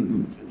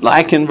saved,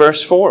 like in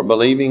verse 4,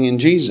 believing in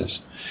Jesus.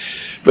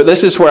 But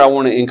this is where I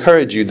want to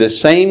encourage you. The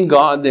same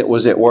God that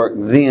was at work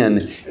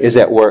then is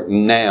at work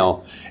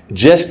now,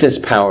 just as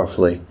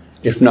powerfully,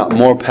 if not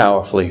more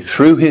powerfully,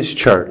 through His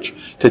church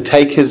to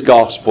take His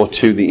gospel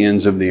to the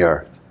ends of the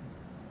earth.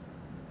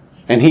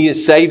 And He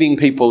is saving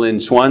people in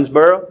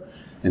Swansboro,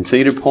 in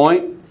Cedar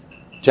Point,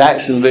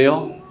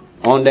 Jacksonville,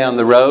 on down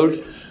the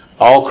road,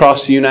 all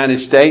across the United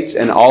States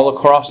and all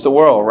across the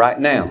world right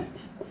now.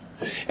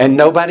 And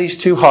nobody's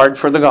too hard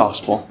for the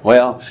gospel.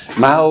 Well,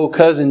 my old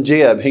cousin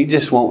Jeb, he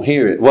just won't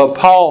hear it. Well,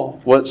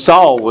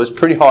 Saul was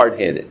pretty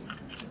hard-headed.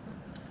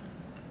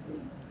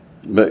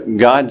 But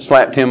God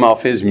slapped him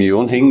off his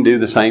mule, and He can do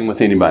the same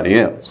with anybody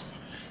else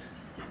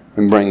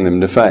and bring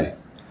them to faith.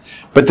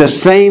 But the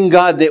same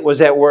God that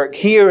was at work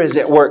here is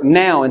at work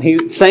now. And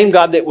the same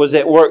God that was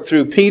at work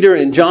through Peter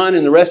and John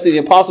and the rest of the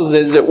apostles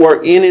is at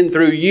work in and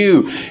through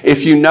you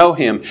if you know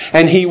Him.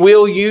 And He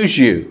will use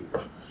you.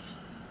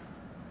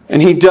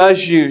 And He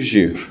does use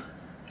you.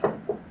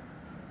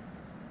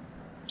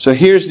 So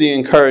here's the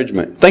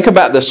encouragement. Think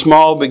about the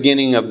small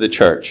beginning of the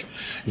church.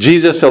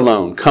 Jesus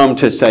alone come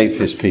to save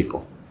His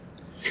people.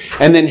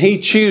 And then He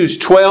chose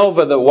 12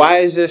 of the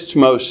wisest,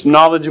 most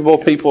knowledgeable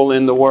people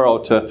in the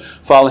world to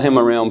follow Him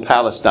around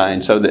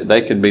Palestine so that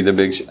they could be the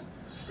big...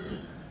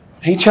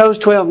 He chose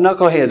 12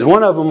 knuckleheads.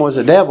 One of them was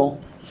a devil.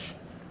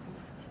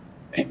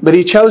 But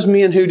He chose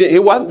men who did.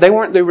 They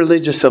weren't the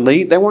religious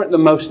elite. They weren't the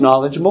most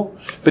knowledgeable.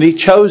 But He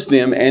chose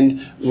them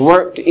and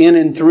worked in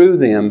and through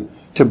them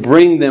to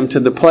bring them to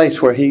the place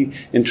where He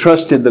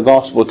entrusted the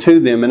gospel to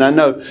them. And I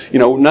know,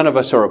 none of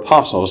us are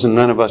apostles and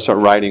none of us are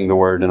writing the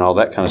word and all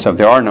that kind of stuff.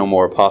 There are no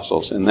more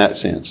apostles in that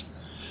sense.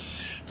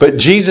 But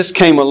Jesus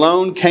came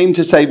alone, came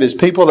to save His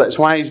people. That's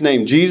why He's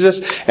named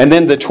Jesus. And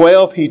then the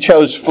 12, He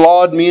chose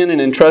flawed men and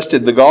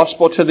entrusted the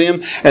gospel to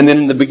them. And then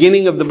in the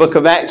beginning of the book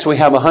of Acts, we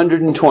have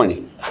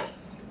 120.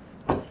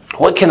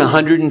 What can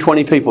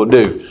 120 people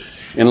do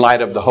in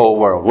light of the whole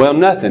world? Well,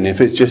 nothing if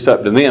it's just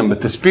up to them.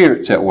 But the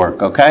Spirit's at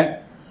work, okay?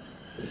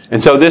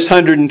 And so this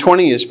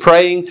 120 is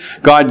praying.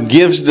 God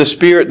gives the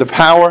Spirit the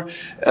power.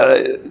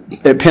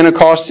 At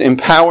Pentecost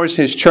empowers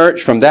His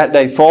church from that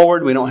day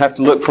forward. We don't have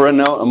to look for a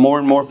more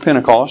and more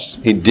Pentecost.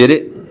 He did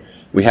it.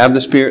 We have the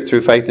Spirit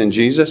through faith in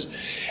Jesus.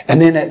 And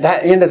then at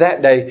that end of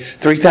that day,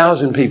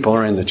 3,000 people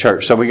are in the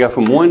church. So we go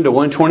from 1 to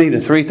 120 to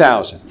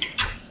 3,000.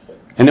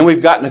 And then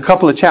we've gotten a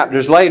couple of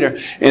chapters later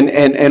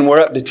and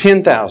we're up to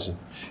 10,000.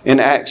 In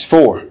Acts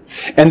 4.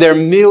 And there are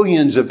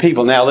millions of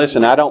people. Now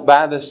listen, I don't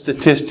buy the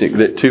statistic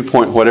that 2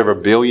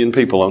 billion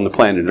people on the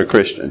planet are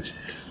Christians.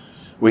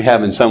 We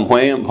have in some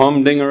way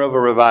humdinger of a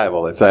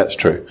revival, if that's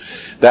true.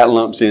 That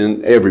lumps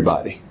in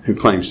everybody who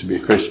claims to be a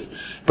Christian.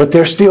 But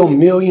there are still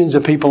millions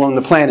of people on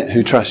the planet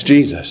who trust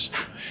Jesus.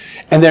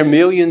 And there are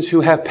millions who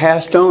have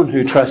passed on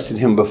who trusted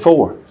Him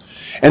before.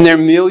 And there are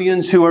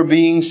millions who are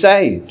being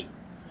saved.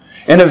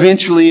 And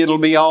eventually it'll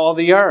be all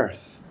the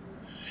earth.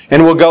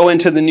 And we'll go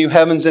into the new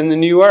heavens and the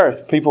new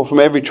earth. People from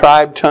every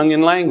tribe, tongue,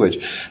 and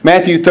language.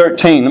 Matthew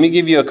 13. Let me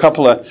give you a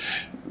couple of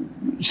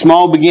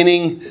small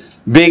beginning,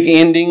 big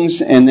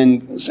endings, and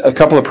then a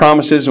couple of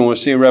promises, and we'll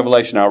see a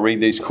revelation. I'll read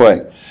these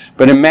quick.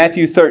 But in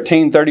Matthew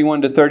 13,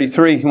 31 to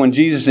 33, when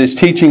Jesus is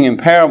teaching in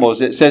parables,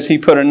 it says He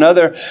put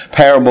another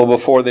parable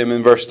before them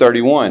in verse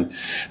 31.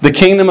 The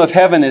kingdom of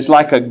heaven is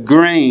like a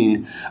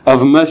grain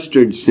of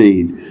mustard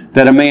seed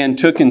that a man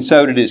took and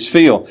sowed at his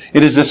field.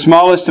 It is the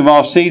smallest of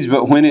all seeds,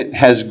 but when it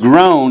has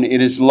grown,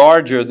 it is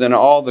larger than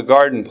all the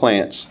garden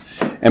plants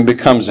and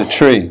becomes a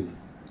tree.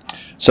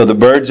 So the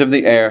birds of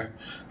the air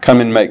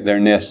come and make their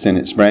nest in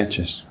its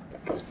branches.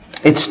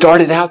 It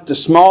started out the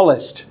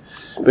smallest,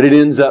 but it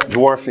ends up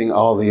dwarfing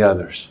all the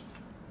others.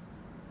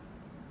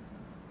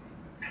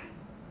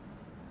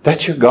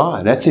 That's your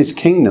God. That's His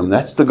kingdom.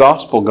 That's the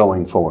gospel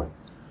going forward.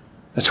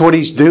 That's what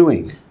He's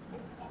doing.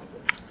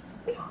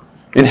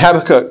 In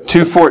Habakkuk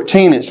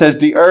 2:14 it says,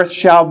 the earth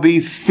shall be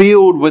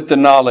filled with the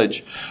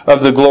knowledge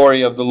of the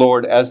glory of the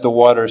Lord as the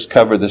waters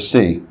cover the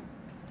sea.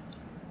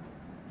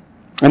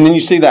 And then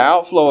you see the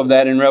outflow of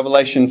that in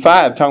Revelation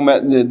 5, talking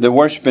about the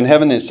worship in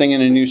heaven and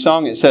singing a new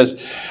song. It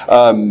says,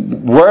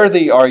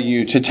 worthy are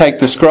you to take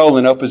the scroll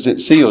and open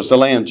its seals, the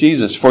Lamb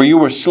Jesus. For you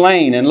were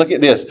slain, and look at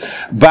this,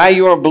 by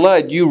your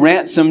blood you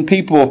ransomed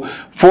people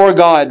for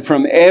God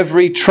from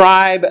every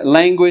tribe,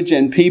 language,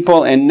 and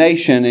people and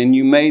nation. And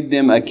you made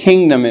them a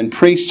kingdom and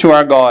priests to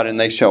our God, and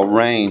they shall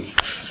reign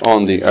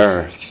on the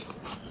earth.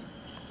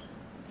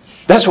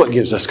 That's what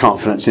gives us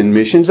confidence in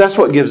missions. That's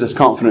what gives us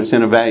confidence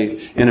in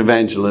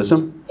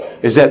evangelism.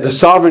 Is that the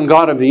sovereign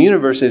God of the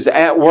universe is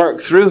at work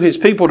through His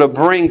people to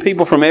bring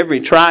people from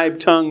every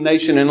tribe, tongue,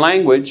 nation, and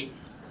language,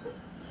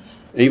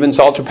 even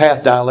Salter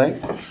Path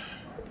dialect,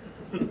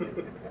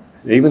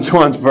 even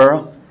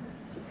Swansboro,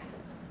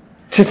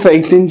 to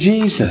faith in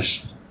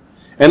Jesus.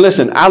 And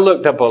listen, I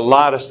looked up a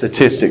lot of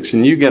statistics,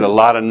 and you get a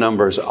lot of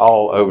numbers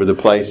all over the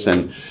place,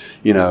 and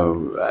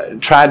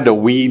tried to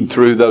weed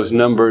through those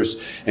numbers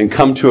and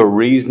come to a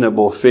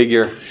reasonable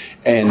figure.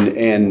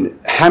 And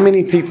how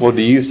many people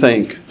do you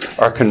think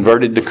are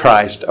converted to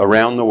Christ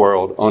around the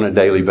world on a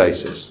daily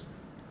basis?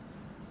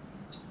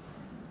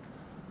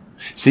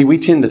 See, we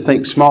tend to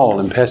think small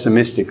and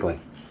pessimistically.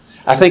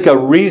 I think a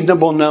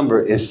reasonable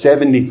number is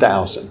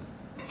 70,000.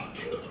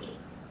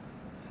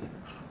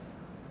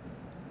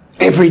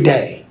 Every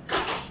day.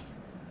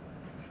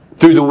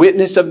 Through the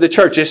witness of the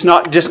church. It's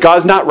not just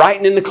God's not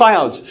writing in the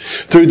clouds.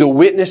 Through the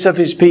witness of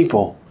His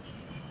people.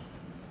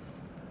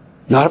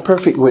 Not a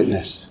perfect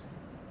witness.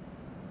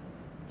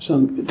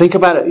 So think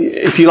about it.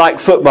 If you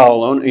like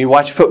football, you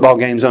watch football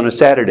games on a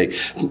Saturday.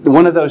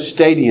 One of those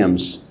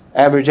stadiums,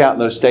 average out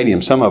those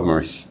stadiums. Some of them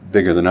are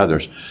bigger than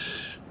others.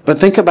 But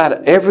think about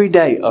it. Every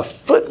day, a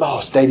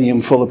football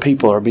stadium full of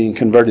people are being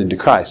converted to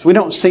Christ. We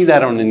don't see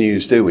that on the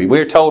news, do we?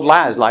 We're told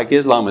lies like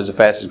Islam is the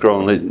fastest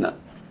growing religion.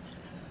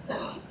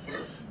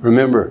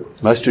 Remember,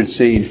 mustard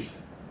seed,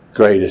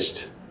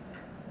 greatest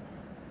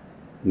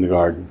in the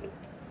garden.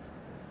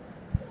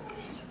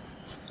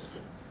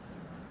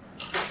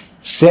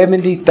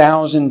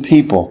 70,000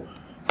 people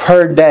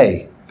per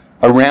day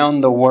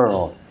around the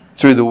world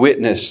through the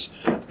witness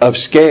of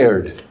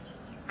scared,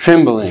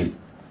 trembling,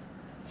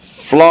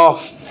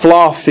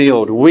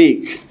 flaw-filled,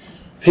 weak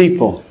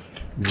people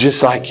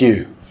just like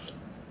you.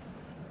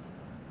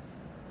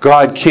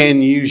 God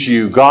can use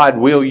you. God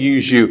will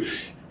use you.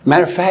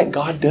 Matter of fact,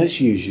 God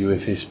does use you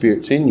if His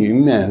Spirit's in you. You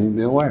may not even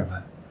be aware of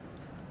it.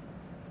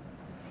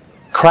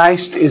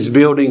 Christ is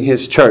building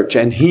His church,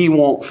 and He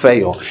won't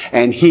fail,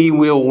 and He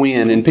will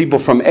win. And people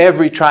from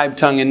every tribe,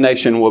 tongue, and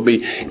nation will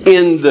be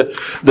in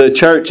the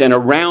church and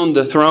around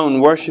the throne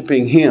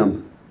worshiping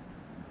Him.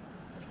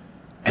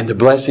 And the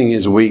blessing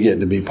is we get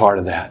to be part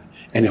of that.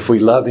 And if we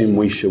love Him,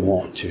 we should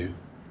want to.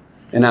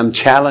 And I'm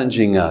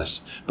challenging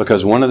us,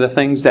 because one of the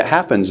things that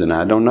happens, and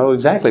I don't know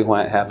exactly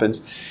why it happens,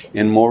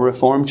 in more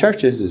Reformed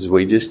churches is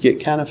we just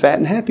get kind of fat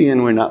and happy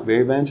and we're not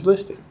very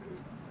evangelistic.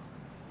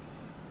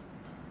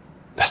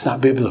 That's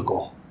not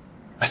biblical.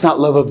 That's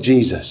not love of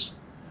Jesus.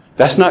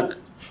 That's not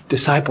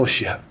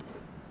discipleship.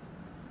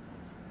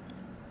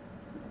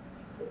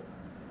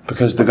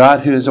 Because the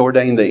God who has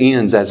ordained the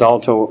ends has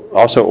also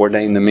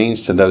ordained the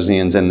means to those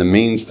ends, and the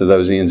means to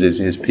those ends is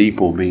His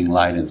people being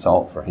light and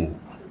salt for Him.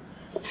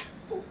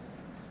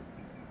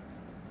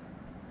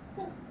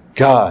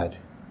 God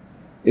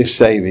is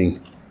saving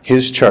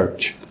His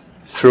church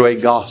through a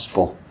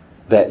gospel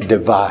that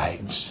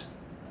divides.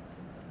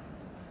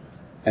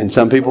 And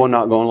some people are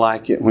not going to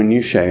like it when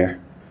you share.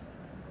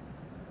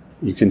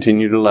 You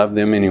continue to love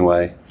them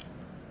anyway.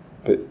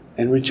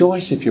 And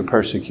rejoice if you're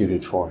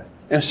persecuted for it.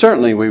 And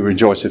certainly we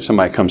rejoice if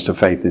somebody comes to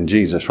faith in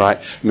Jesus, right?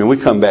 I mean, we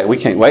come back. We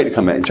can't wait to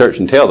come back to church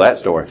and tell that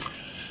story.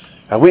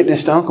 I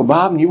witnessed to Uncle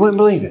Bob and you wouldn't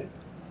believe it.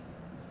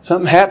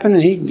 Something happened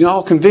and he got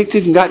all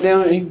convicted and got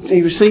down and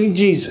he received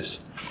Jesus.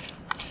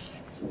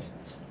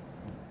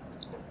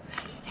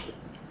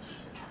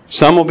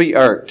 Some will be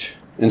irked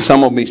and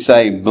some will be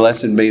saved.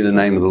 Blessed be the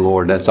name of the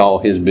Lord. That's all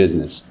His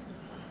business.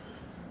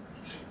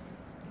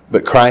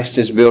 But Christ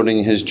is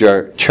building His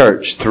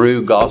church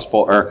through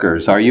gospel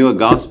irkers. Are you a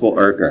gospel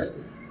irker?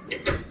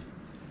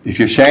 If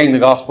you're sharing the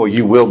gospel,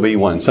 you will be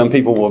one. Some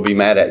people will be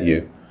mad at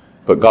you.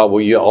 But God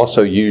will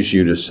also use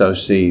you to sow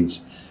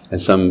seeds.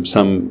 And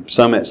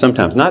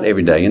sometimes, not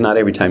every day and not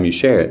every time you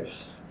share it,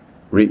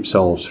 reap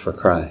souls for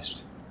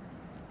Christ.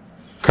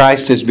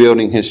 Christ is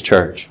building His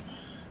church.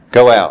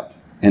 Go out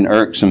and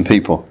irk some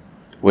people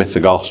with the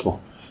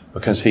gospel,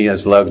 because He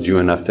has loved you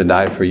enough to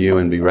die for you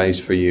and be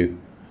raised for you,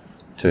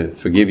 to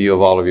forgive you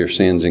of all of your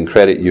sins and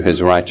credit you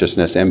His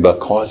righteousness, and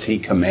because He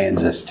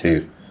commands us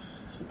to.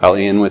 I'll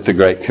end with the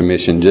Great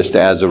Commission just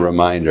as a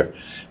reminder.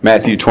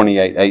 Matthew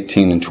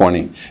 28:18 and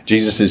 20.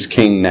 Jesus is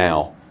King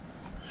now.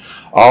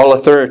 All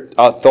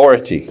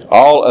authority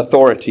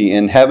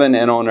in heaven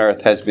and on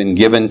earth has been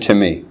given to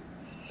me.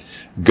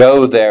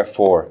 Go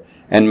therefore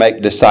and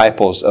make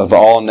disciples of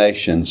all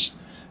nations,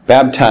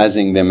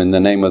 baptizing them in the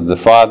name of the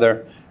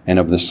Father and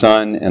of the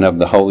Son and of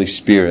the Holy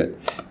Spirit,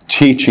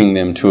 teaching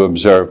them to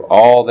observe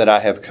all that I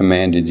have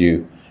commanded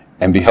you.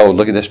 And behold,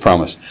 look at this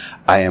promise.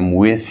 I am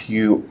with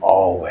you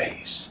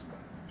always,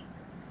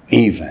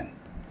 even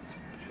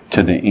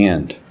to the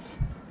end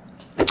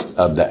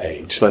of the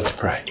age. Let's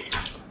pray.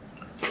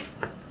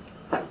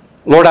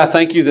 Lord, I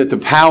thank you that the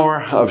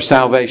power of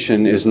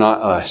salvation is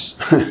not us.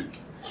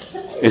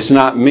 It's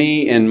not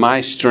me in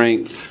my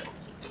strength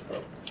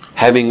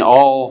having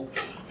all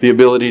the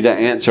ability to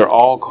answer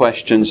all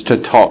questions to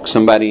talk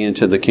somebody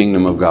into the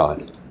kingdom of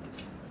God.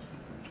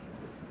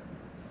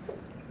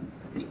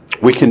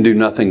 We can do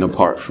nothing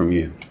apart from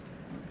you.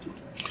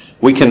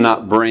 We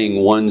cannot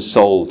bring one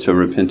soul to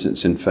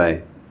repentance and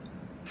faith.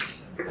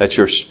 That's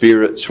your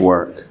Spirit's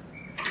work.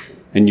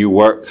 And you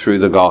work through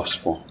the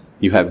gospel.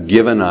 You have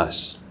given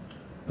us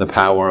the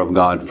power of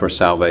God for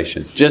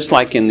salvation. Just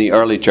like in the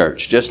early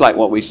church. Just like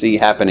what we see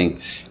happening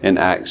in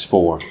Acts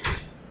 4.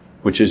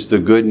 Which is the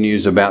good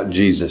news about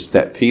Jesus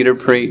that Peter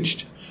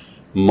preached.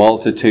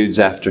 Multitudes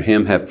after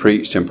him have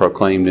preached and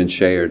proclaimed and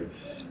shared.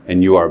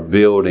 And you are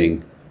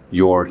building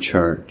your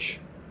church.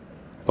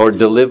 Lord,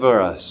 deliver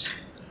us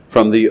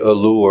from the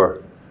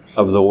allure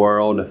of the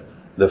world,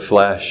 the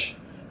flesh,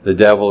 the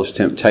devil's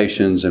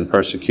temptations and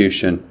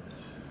persecution.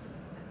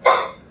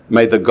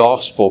 May the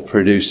gospel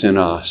produce in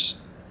us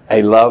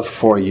a love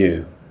for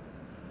you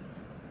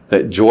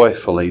that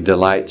joyfully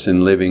delights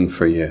in living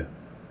for you.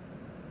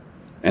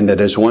 And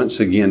that is once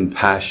again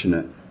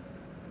passionate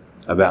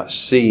about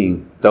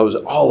seeing those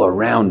all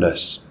around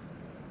us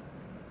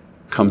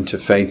come to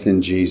faith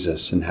in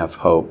Jesus and have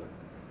hope.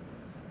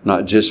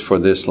 Not just for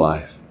this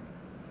life,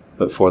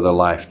 but for the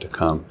life to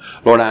come.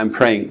 Lord, I'm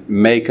praying,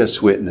 make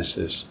us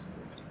witnesses.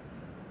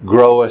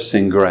 Grow us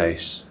in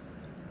grace.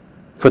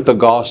 Put the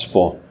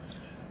gospel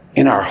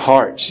in our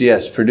hearts,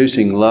 yes,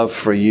 producing love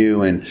for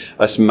you and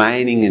us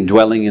mining and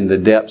dwelling in the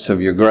depths of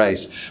your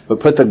grace. But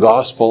put the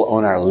gospel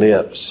on our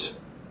lips.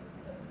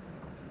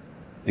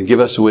 And give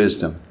us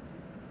wisdom.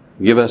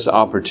 Give us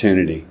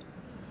opportunity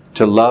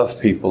to love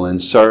people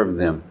and serve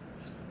them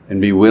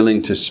and be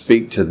willing to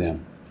speak to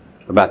them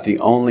about the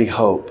only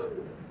hope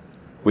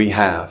we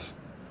have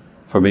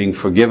for being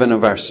forgiven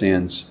of our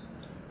sins,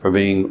 for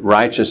being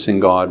righteous in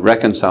God,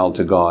 reconciled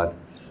to God,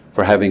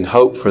 for having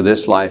hope for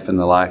this life and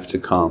the life to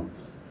come.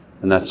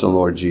 And that's the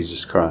Lord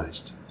Jesus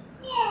Christ.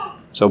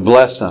 So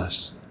bless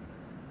us,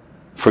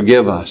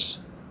 forgive us,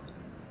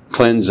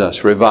 cleanse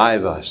us,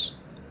 revive us.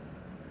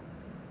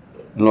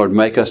 And Lord,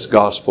 make us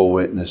gospel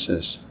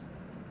witnesses.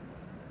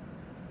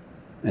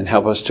 And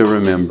help us to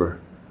remember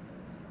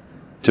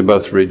to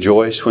both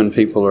rejoice when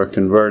people are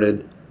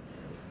converted,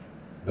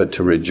 but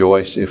to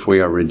rejoice if we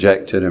are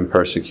rejected and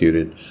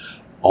persecuted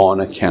on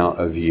account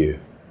of you.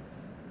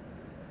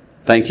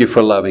 Thank you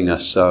for loving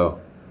us so,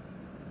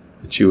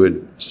 that you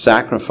would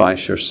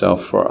sacrifice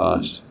yourself for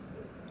us.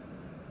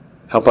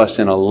 Help us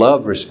in a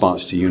love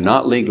response to you,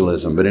 not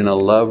legalism, but in a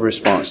love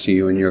response to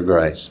you and your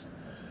grace,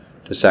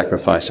 to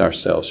sacrifice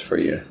ourselves for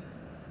you.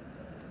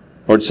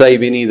 Lord,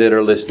 save any that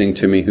are listening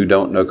to me who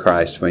don't know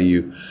Christ. May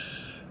you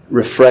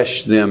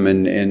refresh them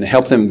and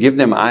help them, give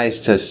them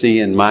eyes to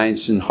see and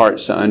minds and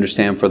hearts to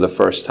understand for the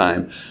first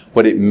time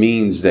what it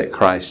means that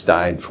Christ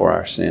died for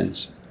our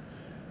sins.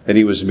 That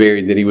He was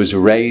buried, that He was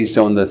raised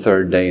on the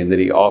third day, and that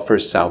He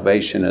offers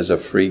salvation as a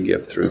free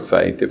gift through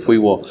faith. If we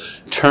will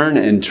turn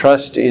and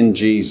trust in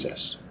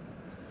Jesus,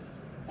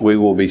 we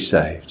will be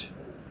saved.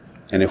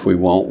 And if we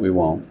won't, we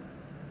won't.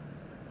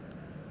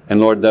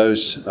 And Lord,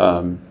 those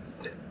that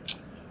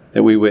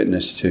we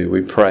witness to,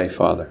 we pray,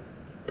 Father,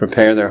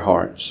 prepare their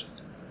hearts.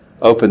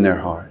 Open their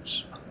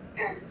hearts.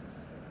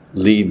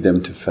 Lead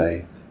them to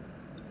faith.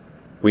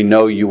 We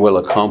know you will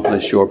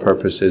accomplish your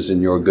purposes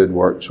and your good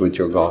works with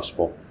your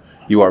gospel.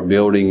 You are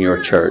building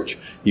your church.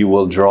 You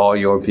will draw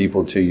your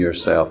people to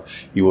yourself.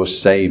 You will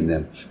save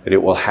them. But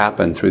it will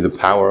happen through the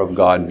power of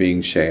God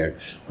being shared,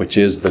 which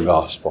is the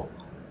gospel.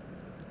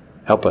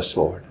 Help us,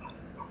 Lord.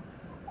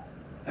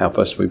 Help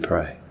us, we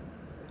pray.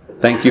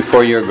 Thank you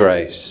for your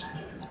grace.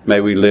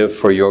 May we live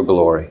for your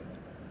glory.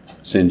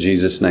 It's in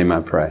Jesus' name I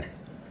pray.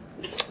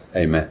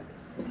 Amen.